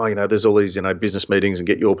of think, there's all these, business meetings, and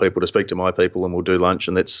get your people to speak to my people, and we'll do lunch,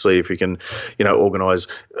 and let's see if we can, organise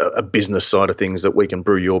a business side of things that we can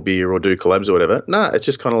brew your beer or do collabs or whatever. No, it's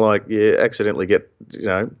just kind of like, accidentally get,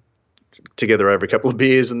 together over a couple of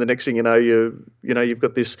beers, and the next thing you know, you've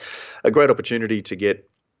got a great opportunity to get.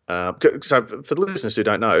 So for the listeners who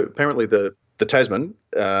don't know, apparently the Tasman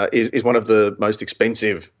is one of the most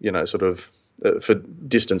expensive, for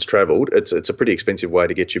distance travelled. It's a pretty expensive way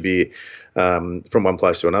to get your beer from one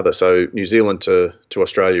place to another. So New Zealand to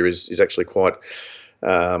Australia is actually quite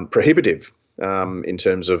prohibitive in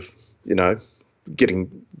terms of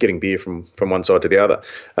getting beer from one side to the other.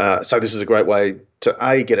 So this is a great way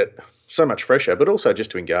to get it so much fresher, but also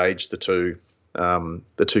just to engage the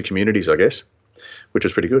two communities, I guess, which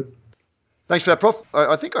was pretty good. Thanks for that, Prof.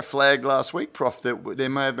 I think I flagged last week, Prof, that there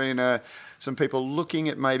may have been some people looking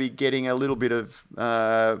at maybe getting a little bit of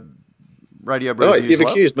Radio Brews. You've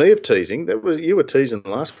accused me of teasing. You were teasing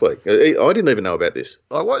last week. I didn't even know about this.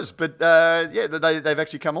 I was, but they've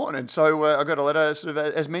actually come on, and so I got a letter, sort of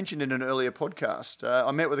as mentioned in an earlier podcast. I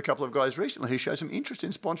met with a couple of guys recently who showed some interest in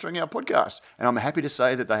sponsoring our podcast, and I'm happy to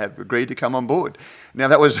say that they have agreed to come on board. Now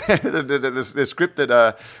that was the script that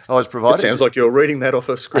I was provided. It sounds like you're reading that off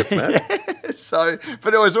a script, Matt.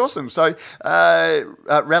 But it was awesome. So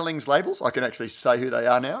Rattling's Labels, I can actually say who they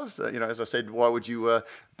are now. So, as I said, why would you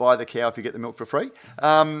buy the cow if you get the milk for free?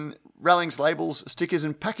 Rallings Labels, stickers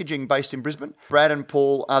and packaging based in Brisbane. Brad and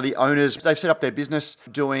Paul are the owners. They've set up their business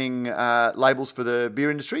doing labels for the beer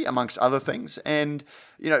industry, amongst other things. And,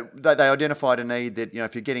 they identified a need that,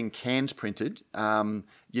 if you're getting cans printed,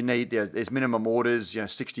 you need, there's minimum orders,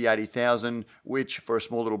 60, 80,000, which for a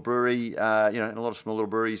small little brewery, and a lot of small little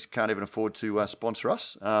breweries can't even afford to sponsor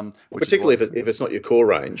us. Particularly if it's not your core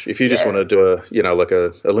range. If you just want to do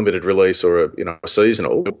a limited release or a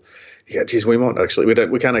seasonal, geez, we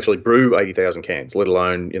can't actually brew 80,000 cans, let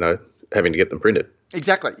alone, having to get them printed.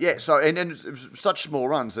 Exactly, yeah. So, and such small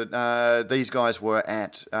runs that these guys were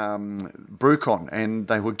at BrewCon, and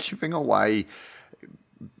they were giving away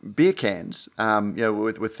beer cans,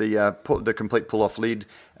 with the complete pull-off lid,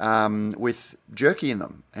 with jerky in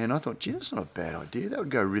them. And I thought, gee, that's not a bad idea. That would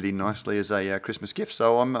go really nicely as a Christmas gift.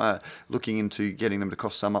 So I'm looking into getting them to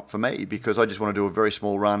cost some up for me, because I just want to do a very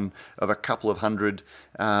small run of a couple of hundred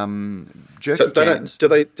jerky cans.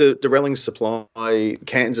 Do Rellings supply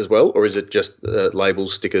cans as well, or is it just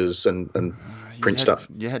labels, stickers, and print stuff?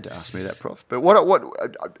 You had to ask me that, Prof. But what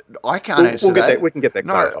I can't answer we'll get that. We can get that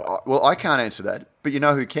clarified. Well, I can't answer that, but you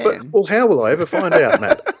know who can. Well, how will I ever find out,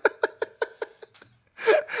 Matt?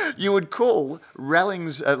 You would call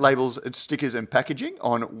Rallings Labels, Stickers and Packaging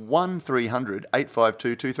on 1300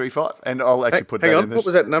 852 235, and I'll actually put that in this. What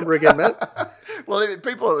was that number again, Matt? Well, if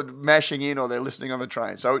people are mashing in or they're listening on the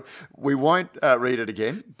train, so we won't read it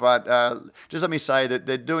again, but just let me say that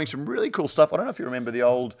they're doing some really cool stuff. I don't know if you remember the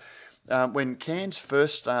old, when cans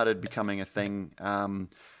first started becoming a thing,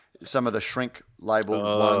 some of the shrink label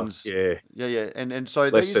ones. Yeah. And so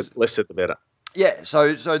less said the better. Yeah,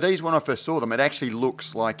 so these, when I first saw them, it actually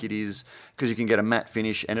looks like it is, because you can get a matte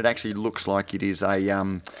finish, and it actually looks like it is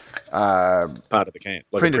a part of the can,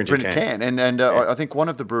 like printed can. And I think one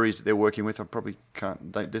of the breweries that they're working with, I probably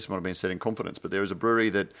can't. This might have been said in confidence, but there is a brewery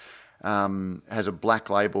that has a black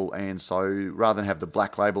label, and so rather than have the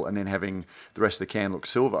black label and then having the rest of the can look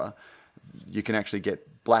silver, you can actually get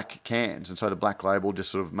black cans, and so the black label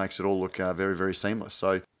just sort of makes it all look very, very seamless.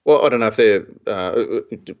 So. Well, I don't know if they're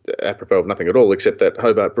apropos of nothing at all, except that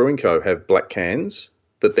Hobart Brewing Co. have black cans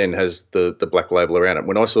that then has the black label around it.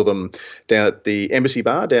 When I saw them down at the Embassy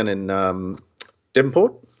Bar down in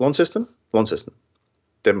Devonport, Launceston,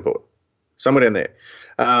 Devonport, somewhere down there,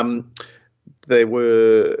 they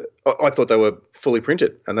were. I thought they were fully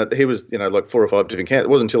printed, and that he was, like 4 or 5 different cans. It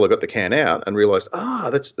wasn't until I got the can out and realised,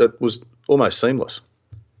 that was almost seamless.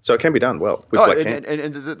 So it can be done well with black cans.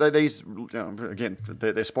 And these, again,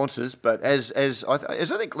 they're sponsors, but as I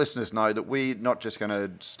think listeners know, that we're not just going to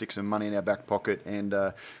stick some money in our back pocket and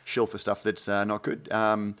shill for stuff that's not good.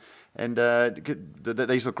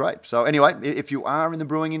 These look great. So anyway, if you are in the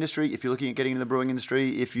brewing industry, if you're looking at getting into the brewing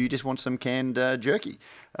industry, if you just want some canned jerky,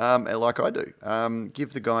 like I do,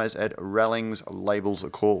 give the guys at Rallings Labels a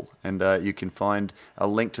call, and you can find a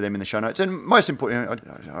link to them in the show notes. And most important,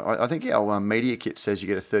 I think our media kit says you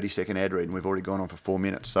get a 30-second ad read, and we've already gone on for 4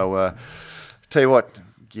 minutes. So tell you what,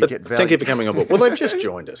 get value. Thank you for coming on board. Well, they've just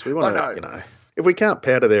joined us. We want to, if we can't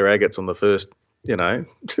powder their agates on the first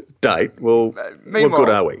date. Well, what good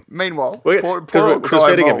are we? Meanwhile,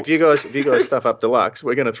 if you guys stuff up deluxe,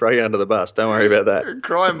 we're going to throw you under the bus. Don't worry about that.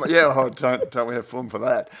 Don't we have fun for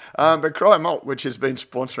that? But Cry Malt, which has been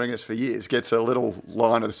sponsoring us for years, gets a little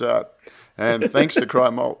line of this out, and thanks to Cry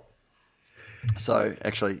Malt. So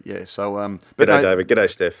actually, yeah. So g'day, David. G'day,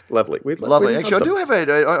 Steph. Lovely. Lovely. Actually,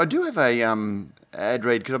 I do have a ad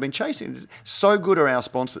read, because I've been chasing. So good are our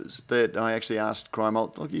sponsors that I actually asked Cry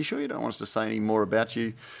Malt, look, are you sure you don't want us to say any more about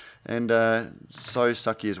you? And so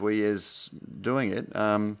sucky as we is doing it,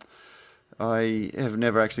 I have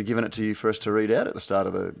never actually given it to you for us to read out at the start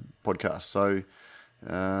of the podcast. So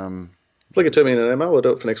flick it to me in an email. I'll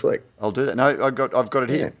do it for next week. I'll do that. No, I've got it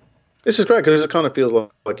here. Yeah. This is great, because it kind of feels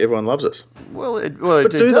like everyone loves us. Well, it do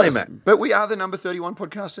does. They, Matt? But we are the number 31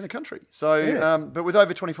 podcast in the country. So, Yeah. But with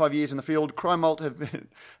over 25 years in the field, Cry Malt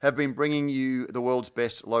have been bringing you the world's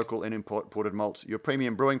best local and imported malts, your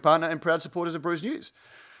premium brewing partner and proud supporters of Brews News.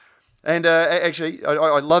 And actually,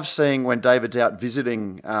 I love seeing when David's out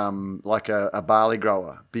visiting like a barley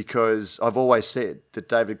grower, because I've always said that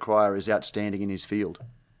David Cryer is outstanding in his field.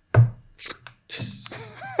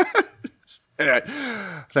 Anyway,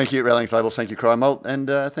 thank you, Rallings Labels, thank you, Cry Malt, and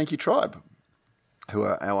thank you, Tribe, who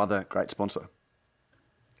are our other great sponsor.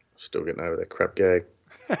 Still getting over that crap gag.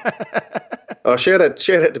 Shout out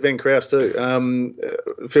to Ben Krause too,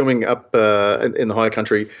 filming up in the high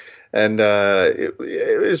country, and it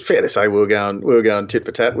was fair to say we were going tit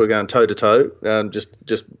for tat, we were going toe to toe, just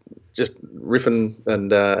riffing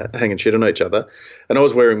and hanging shit on each other, and I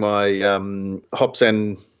was wearing my Hops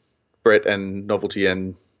and Brett and Novelty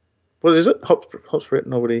and. What is it? Hops, Brett,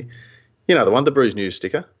 Novelty. You know the one, the Brews News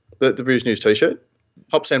sticker, the Brews News T-shirt.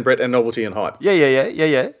 Hops and Brett and Novelty and Hype.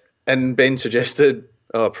 Yeah. And Ben suggested,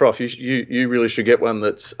 Prof, you really should get one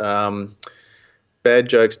that's bad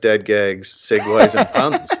jokes, dad gags, segues, and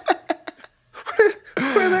puns.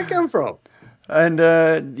 Where'd that come from? And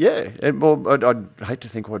I'd hate to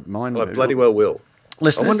think what mine. I bloody well will.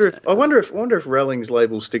 Listeners, I wonder if Rallings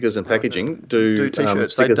Labels stickers and packaging do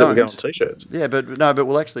T-shirts. Stickers that will go on T-shirts. Yeah, but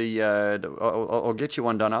we'll actually. I'll get you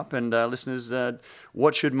one done up, and listeners,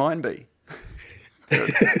 what should mine be?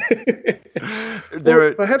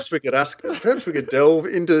 Perhaps we could delve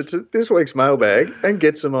into this week's mailbag and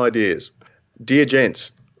get some ideas. Dear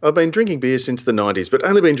gents, I've been drinking beer since the 90s, but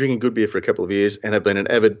only been drinking good beer for a couple of years and have been an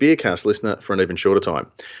avid Beercast listener for an even shorter time.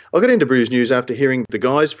 I got into Brews News after hearing the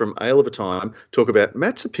guys from Ale of a Time talk about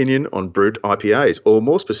Matt's opinion on brut IPAs, or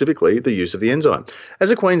more specifically, the use of the enzyme. As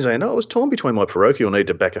a Queenslander, I was torn between my parochial need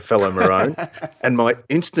to back a fellow Maroon and my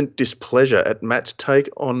instant displeasure at Matt's take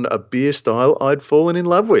on a beer style I'd fallen in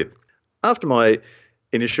love with. After my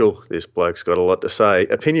initial, this bloke's got a lot to say,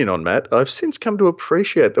 opinion on Matt, I've since come to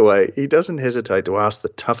appreciate the way he doesn't hesitate to ask the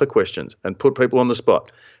tougher questions and put people on the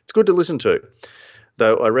spot. It's good to listen to,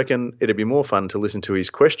 though I reckon it'd be more fun to listen to his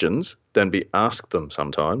questions than be asked them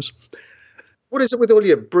sometimes. What is it with all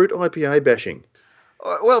your brut IPA bashing?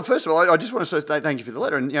 Well, first of all, I just want to say thank you for the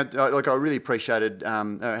letter, and I really appreciated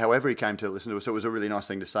however he came to listen to us. It was a really nice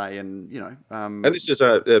thing to say, and and this is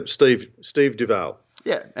Steve Duval.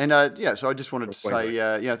 Yeah, and so I just wanted to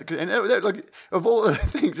say, like of all the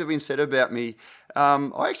things that have been said about me,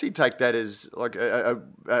 I actually take that as like a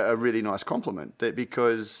really nice compliment.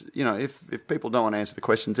 Because if people don't want to answer the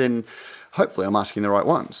questions, then hopefully I'm asking the right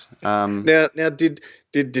ones. Now, did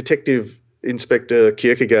Detective Inspector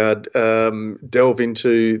Kierkegaard delve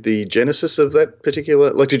into the genesis of that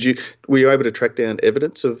particular? Like, were you able to track down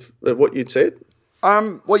evidence of what you'd said?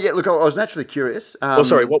 Well, yeah. Look, I was naturally curious.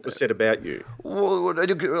 What was said about you? Well,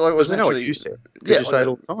 I was naturally. Know what you said. Because you say it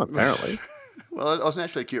all the time, apparently. Well, I was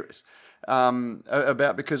naturally curious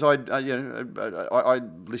about, because I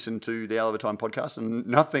listened to the Ale of a Time podcast and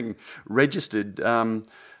nothing registered.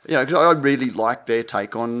 Because I really like their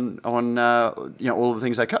take on all the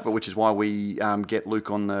things they cover, which is why we get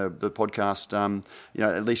Luke on the podcast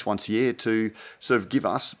at least once a year to sort of give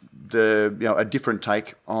us a different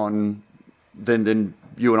take on than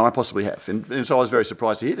you and I possibly have. And so I was very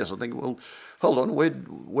surprised to hear this. I think, well, hold on,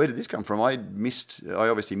 where did this come from? I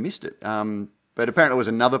obviously missed it. But apparently it was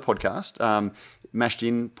another podcast, Mashed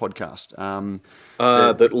In podcast.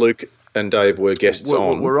 That Luke and Dave were guests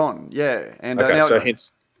on. Were on, yeah. And okay, so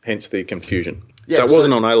hence the confusion. Yeah, so it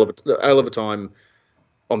wasn't on Ale of a Time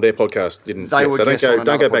on their podcast.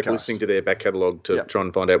 Don't go back listening to their back catalogue to try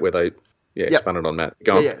and find out where they spun it on Matt.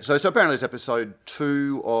 Go on. Yeah. So apparently it's episode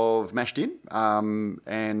 2 of Mashed In,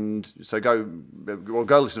 and so go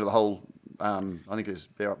listen to the whole. I think it's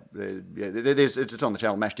on the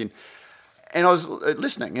channel Mashed In, and I was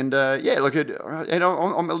listening, and and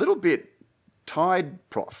I'm a little bit tired,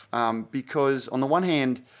 Prof, because on the one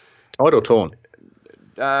hand, tired or torn.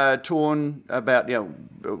 Torn about,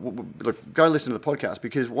 look, go listen to the podcast,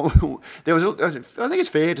 because there was, I think it's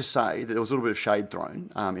fair to say that there was a little bit of shade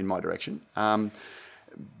thrown in my direction.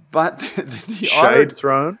 But the shade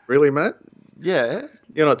thrown? Really, Matt? Yeah.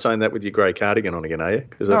 You're not saying that with your grey cardigan on again, are you?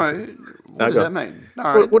 No. What does that mean?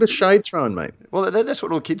 No. What does shade thrown mean? Well, that's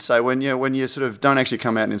what all kids say when you sort of don't actually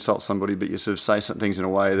come out and insult somebody, but you sort of say some things in a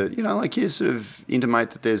way that, like you sort of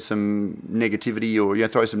intimate that there's some negativity, or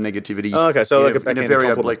throw some negativity. Oh, okay, so in a very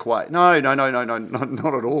oblique way. No, not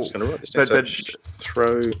at all. Just going to write this down.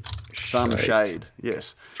 Throw some shade.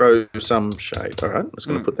 Yes. Throw some shade. All right, I'm just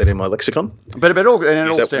going to put that in my lexicon. But it all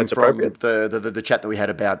stems from the chat that we had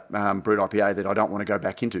about brut IPA that I don't want to go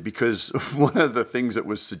back into, because one of the things that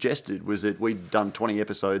was suggested was that we'd done 20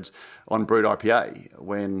 episodes on brut IPA.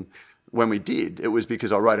 When we did, it was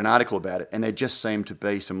because I wrote an article about it, and there just seemed to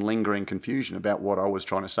be some lingering confusion about what I was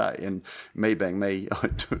trying to say. And me being me, I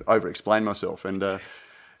over-explained myself. And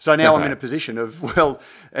so now I'm in a position of,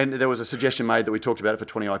 and there was a suggestion made that we talked about it for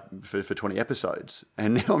 20 episodes.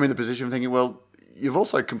 And now I'm in the position of thinking, well, you've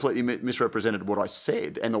also completely misrepresented what I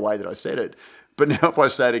said and the way that I said it. But now if I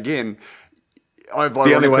say it again, I've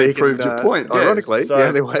ironically proved your point. Ironically, the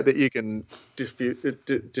only way that you can dispute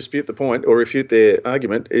the point or refute their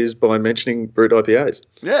argument is by mentioning brut IPAs.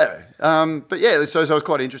 Yeah, so it was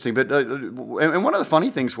quite interesting. But and one of the funny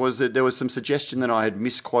things was that there was some suggestion that I had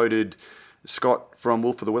misquoted Scott from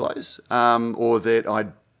Wolf of the Willows, or that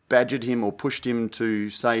I'd badgered him or pushed him to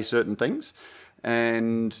say certain things.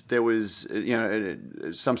 And there was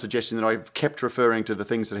some suggestion that I've kept referring to the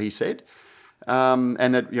things that he said.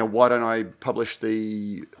 And that, why don't I publish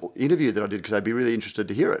the interview that I did, because I'd be really interested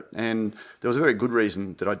to hear it. And there was a very good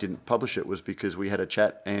reason that I didn't publish it, was because we had a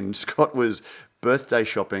chat and Scott was birthday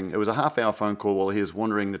shopping. It was a half-hour phone call while he was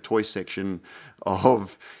wandering the toy section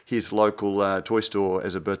of his local toy store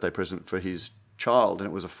as a birthday present for his child, and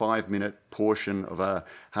it was a 5-minute portion of a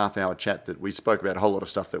half-hour chat that we spoke about a whole lot of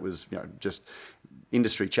stuff that was, just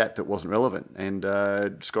industry chat that wasn't relevant. And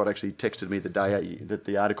Scott actually texted me the day that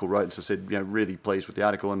the article wrote, and so said, really pleased with the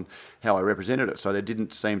article and how I represented it. So there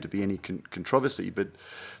didn't seem to be any controversy, but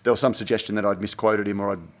there was some suggestion that I'd misquoted him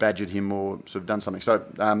or I'd badgered him or sort of done something.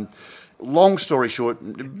 So long story short,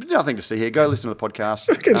 nothing to see here. Go listen to the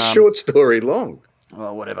podcast. Short story long.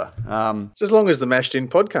 well, whatever. It's as long as the Mashed In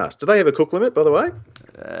podcast. Do they have a cook limit, by the way?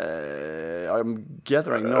 I'm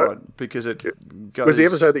gathering not, because it goes... Was the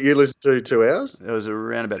episode that you listened to 2 hours? It was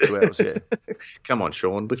around about 2 hours, yeah. Come on,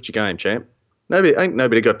 Sean, lift your game, champ. Ain't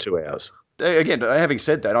nobody got 2 hours. Again, having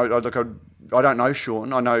said that, I don't know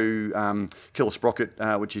Sean. I know Killer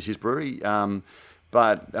Sprocket, which is his brewery.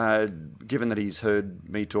 But given that he's heard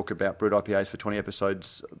me talk about brewed IPAs for 20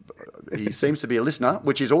 episodes, he seems to be a listener,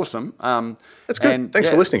 which is awesome. That's good. And, thanks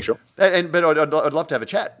for listening, Sean. But I'd love to have a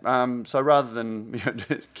chat. So rather than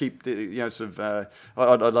keep the I'd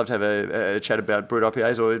love to have a chat about brewed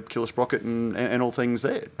IPAs or Killer Sprocket and all things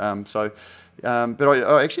there. But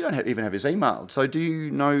I actually don't even have his email. So do you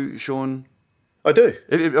know Sean? I do.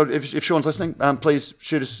 If Sean's listening, please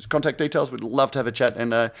shoot us contact details. We'd love to have a chat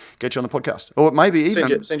and get you on the podcast. Or maybe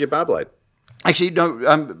even... Send your bar blade. Actually, no,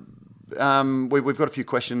 we've got a few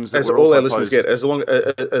questions that as were all also our listeners posed.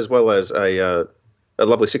 get, as well as a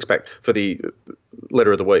lovely 6-pack for the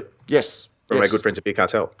letter of the week. Yes. From our good friends at Beer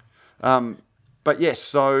Cartel. But yes,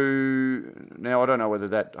 so now I don't know whether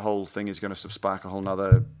that whole thing is going to sort of spark a whole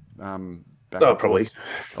nother... probably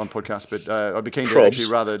on podcast, but I'd be keen to probs.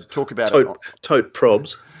 actually rather talk about it. Tote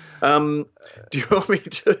probs. Do you want me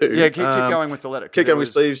to? Yeah, keep going with the letter. Keep going with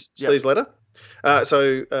Steve's letter.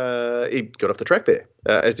 So he got off the track there,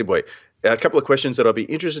 as did we. A couple of questions that I'd be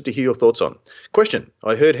interested to hear your thoughts on. Question: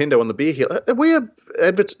 I heard Hendo on the Beer Hill. Are we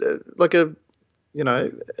like a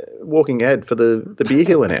walking ad for the Beer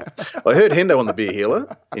Healer now? I heard Hendo on the Beer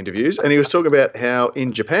Healer interviews, and he was talking about how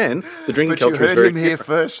in Japan the drinking culture is very different. You heard him here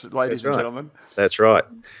first, ladies and gentlemen. That's right.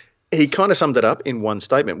 He kind of summed it up in one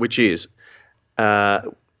statement, which is,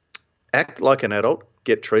 act like an adult,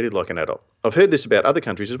 get treated like an adult. I've heard this about other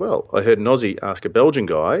countries as well. I heard an Aussie ask a Belgian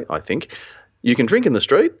guy, I think, you can drink in the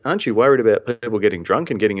street. Aren't you worried about people getting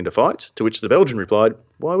drunk and getting into fights? To which the Belgian replied,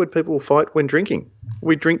 why would people fight when drinking?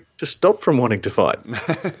 We drink to stop from wanting to fight.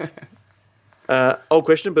 Old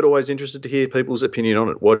question, but always interested to hear people's opinion on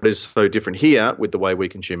it. What is so different here with the way we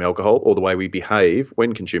consume alcohol or the way we behave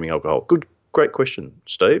when consuming alcohol? Great question,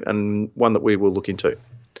 Steve, and one that we will look into.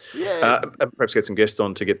 Yeah. Perhaps get some guests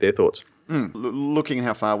on to get their thoughts. Looking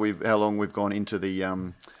at how long we've gone into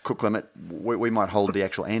the cook limit, we might hold the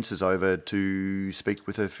actual answers over to speak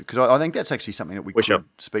with her, because I think that's actually something that we could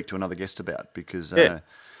speak to another guest about, because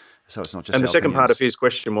so it's not just. And the second part of his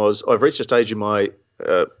question was, I've reached a stage in my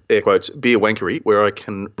air quotes beer wankery where I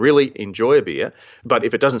can really enjoy a beer, but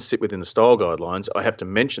if it doesn't sit within the style guidelines, I have to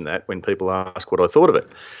mention that when people ask what I thought of it.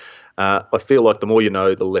 I feel like the more you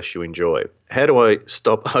know, the less you enjoy. How do I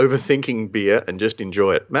stop overthinking beer and just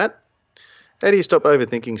enjoy it? Matt, how do you stop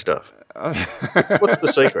overthinking stuff? What's the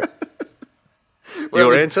secret?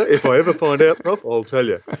 Your answer, if I ever find out, Prof, I'll tell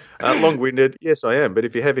you. Long-winded, yes, I am. But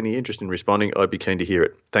if you have any interest in responding, I'd be keen to hear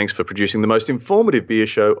it. Thanks for producing the most informative beer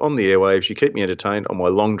show on the airwaves. You keep me entertained on my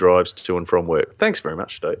long drives to and from work. Thanks very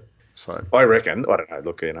much, Steve. So I reckon, I don't know,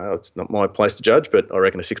 look, it's not my place to judge, but I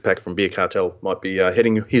reckon a 6-pack from Beer Cartel might be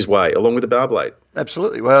heading his way, along with the Bar Blade.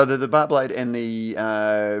 Absolutely. Well, the Bar Blade and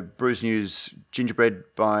the Brews News Gingerbread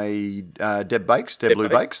by Deb Blue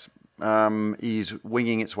Bakes. Is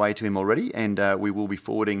winging its way to him already, and we will be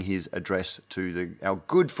forwarding his address to our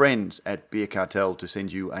good friends at Beer Cartel to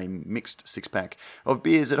send you a mixed 6-pack of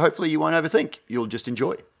beers that hopefully you won't overthink. You'll just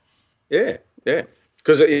enjoy. Yeah.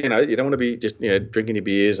 Because, you don't want to be just, drinking your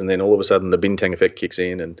beers and then all of a sudden the Bintang effect kicks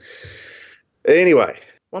in. And anyway,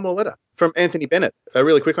 one more letter from Anthony Bennett. A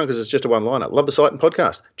really quick one because it's just a one-liner. Love the site and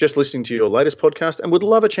podcast. Just listening to your latest podcast and would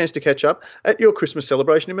love a chance to catch up at your Christmas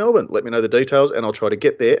celebration in Melbourne. Let me know the details and I'll try to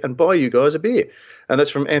get there and buy you guys a beer. And that's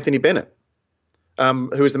from Anthony Bennett,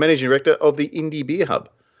 who is the managing director of the Indie Beer Hub.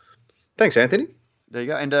 Thanks, Anthony. There you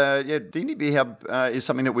go. And the Indie Beer Hub is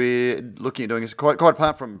something that we're looking at doing. It's quite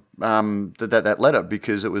apart from that letter,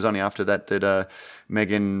 because it was only after that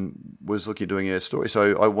Megan was looking at doing a story.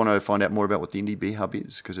 So I want to find out more about what the Indie Beer Hub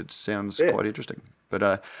is, because it sounds quite interesting.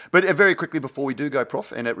 But very quickly before we do go,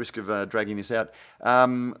 Prof, and at risk of dragging this out,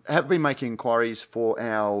 have been making inquiries for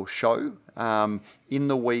our show in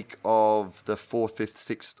the week of the 4th, 5th,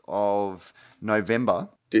 6th of November.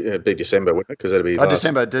 It'd be December, wouldn't it? Because that'd be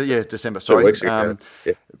December. Sorry, 2 weeks ago.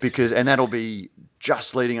 Because that'll be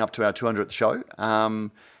just leading up to our 200th show.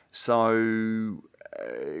 So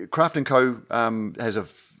Craft & Co. Has an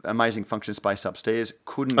amazing function space upstairs.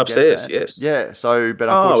 Couldn't get that. Yes. Yeah. So, but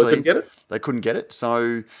unfortunately, we couldn't get it. They couldn't get it.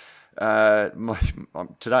 So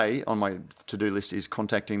today on my to-do list is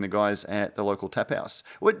contacting the guys at the local tap house.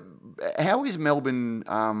 How is Melbourne?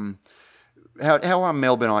 How are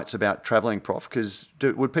Melbourneites about travelling, Prof? Because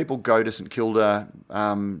would people go to St Kilda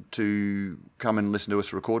to come and listen to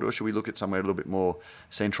us record, or should we look at somewhere a little bit more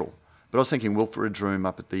central? But I was thinking Wilfred's room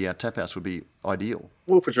up at the tap house would be ideal.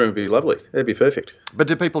 Wilfred's room would be lovely. That'd be perfect. But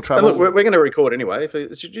do people And travel? look, we're going to record anyway. If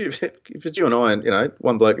it's you and I, and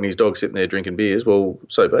one bloke and his dog sitting there drinking beers, well,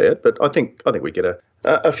 so be it. But I think we get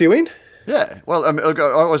a few in. Yeah, well, look,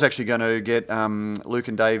 I was actually going to get Luke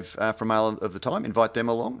and Dave from Ale of the Time, invite them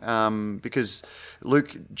along, because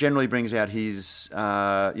Luke generally brings out his,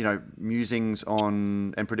 musings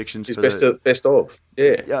on and predictions His for best of,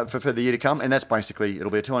 yeah, for the year to come, and that's basically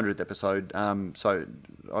it'll be a 200th episode.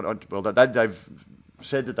 They've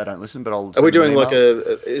said that they don't listen, but I'll. Are we doing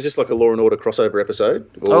is this like a Law and Order crossover episode?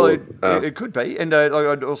 Or, it could be, and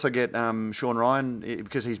I'd also get Sean Ryan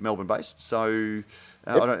because he's Melbourne based, so.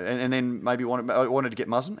 And then maybe I wanted to get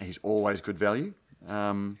Muzzin. He's always good value.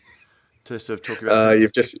 To sort of talk about.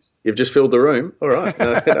 You've just filled the room. All right.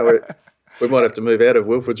 We might have to move out of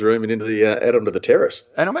Wilfred's room and into out onto the terrace.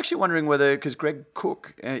 And I'm actually wondering whether, because Greg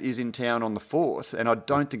Cook is in town on the 4th, and I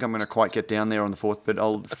don't think I'm going to quite get down there on the 4th, but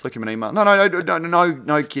I'll flick him an email.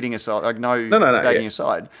 No kidding aside, like no bagging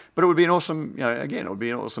aside. But it would be an awesome, again, it would be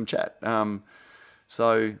an awesome chat. And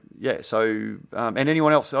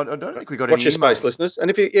anyone else? I don't think we got Watch any your space, emails. listeners. And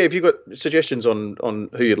if you've got suggestions on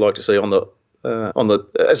who you'd like to see on the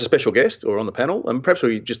as a special guest or on the panel, and perhaps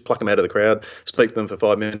we just pluck them out of the crowd, speak to them for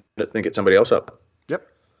 5 minutes, then get somebody else up. Yep,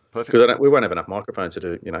 perfect. Because we won't have enough microphones to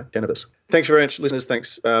do 10 of us. Thanks very much, listeners.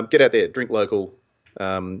 Thanks. Get out there, drink local,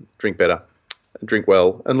 drink better, drink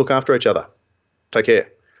well, and look after each other. Take care.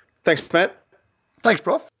 Thanks, Matt. Thanks,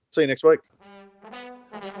 Prof. See you next week.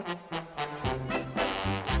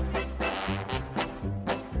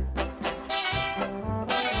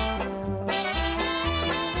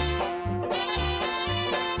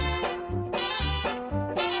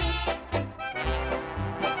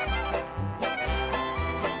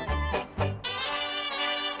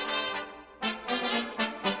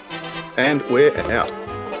 And we're out.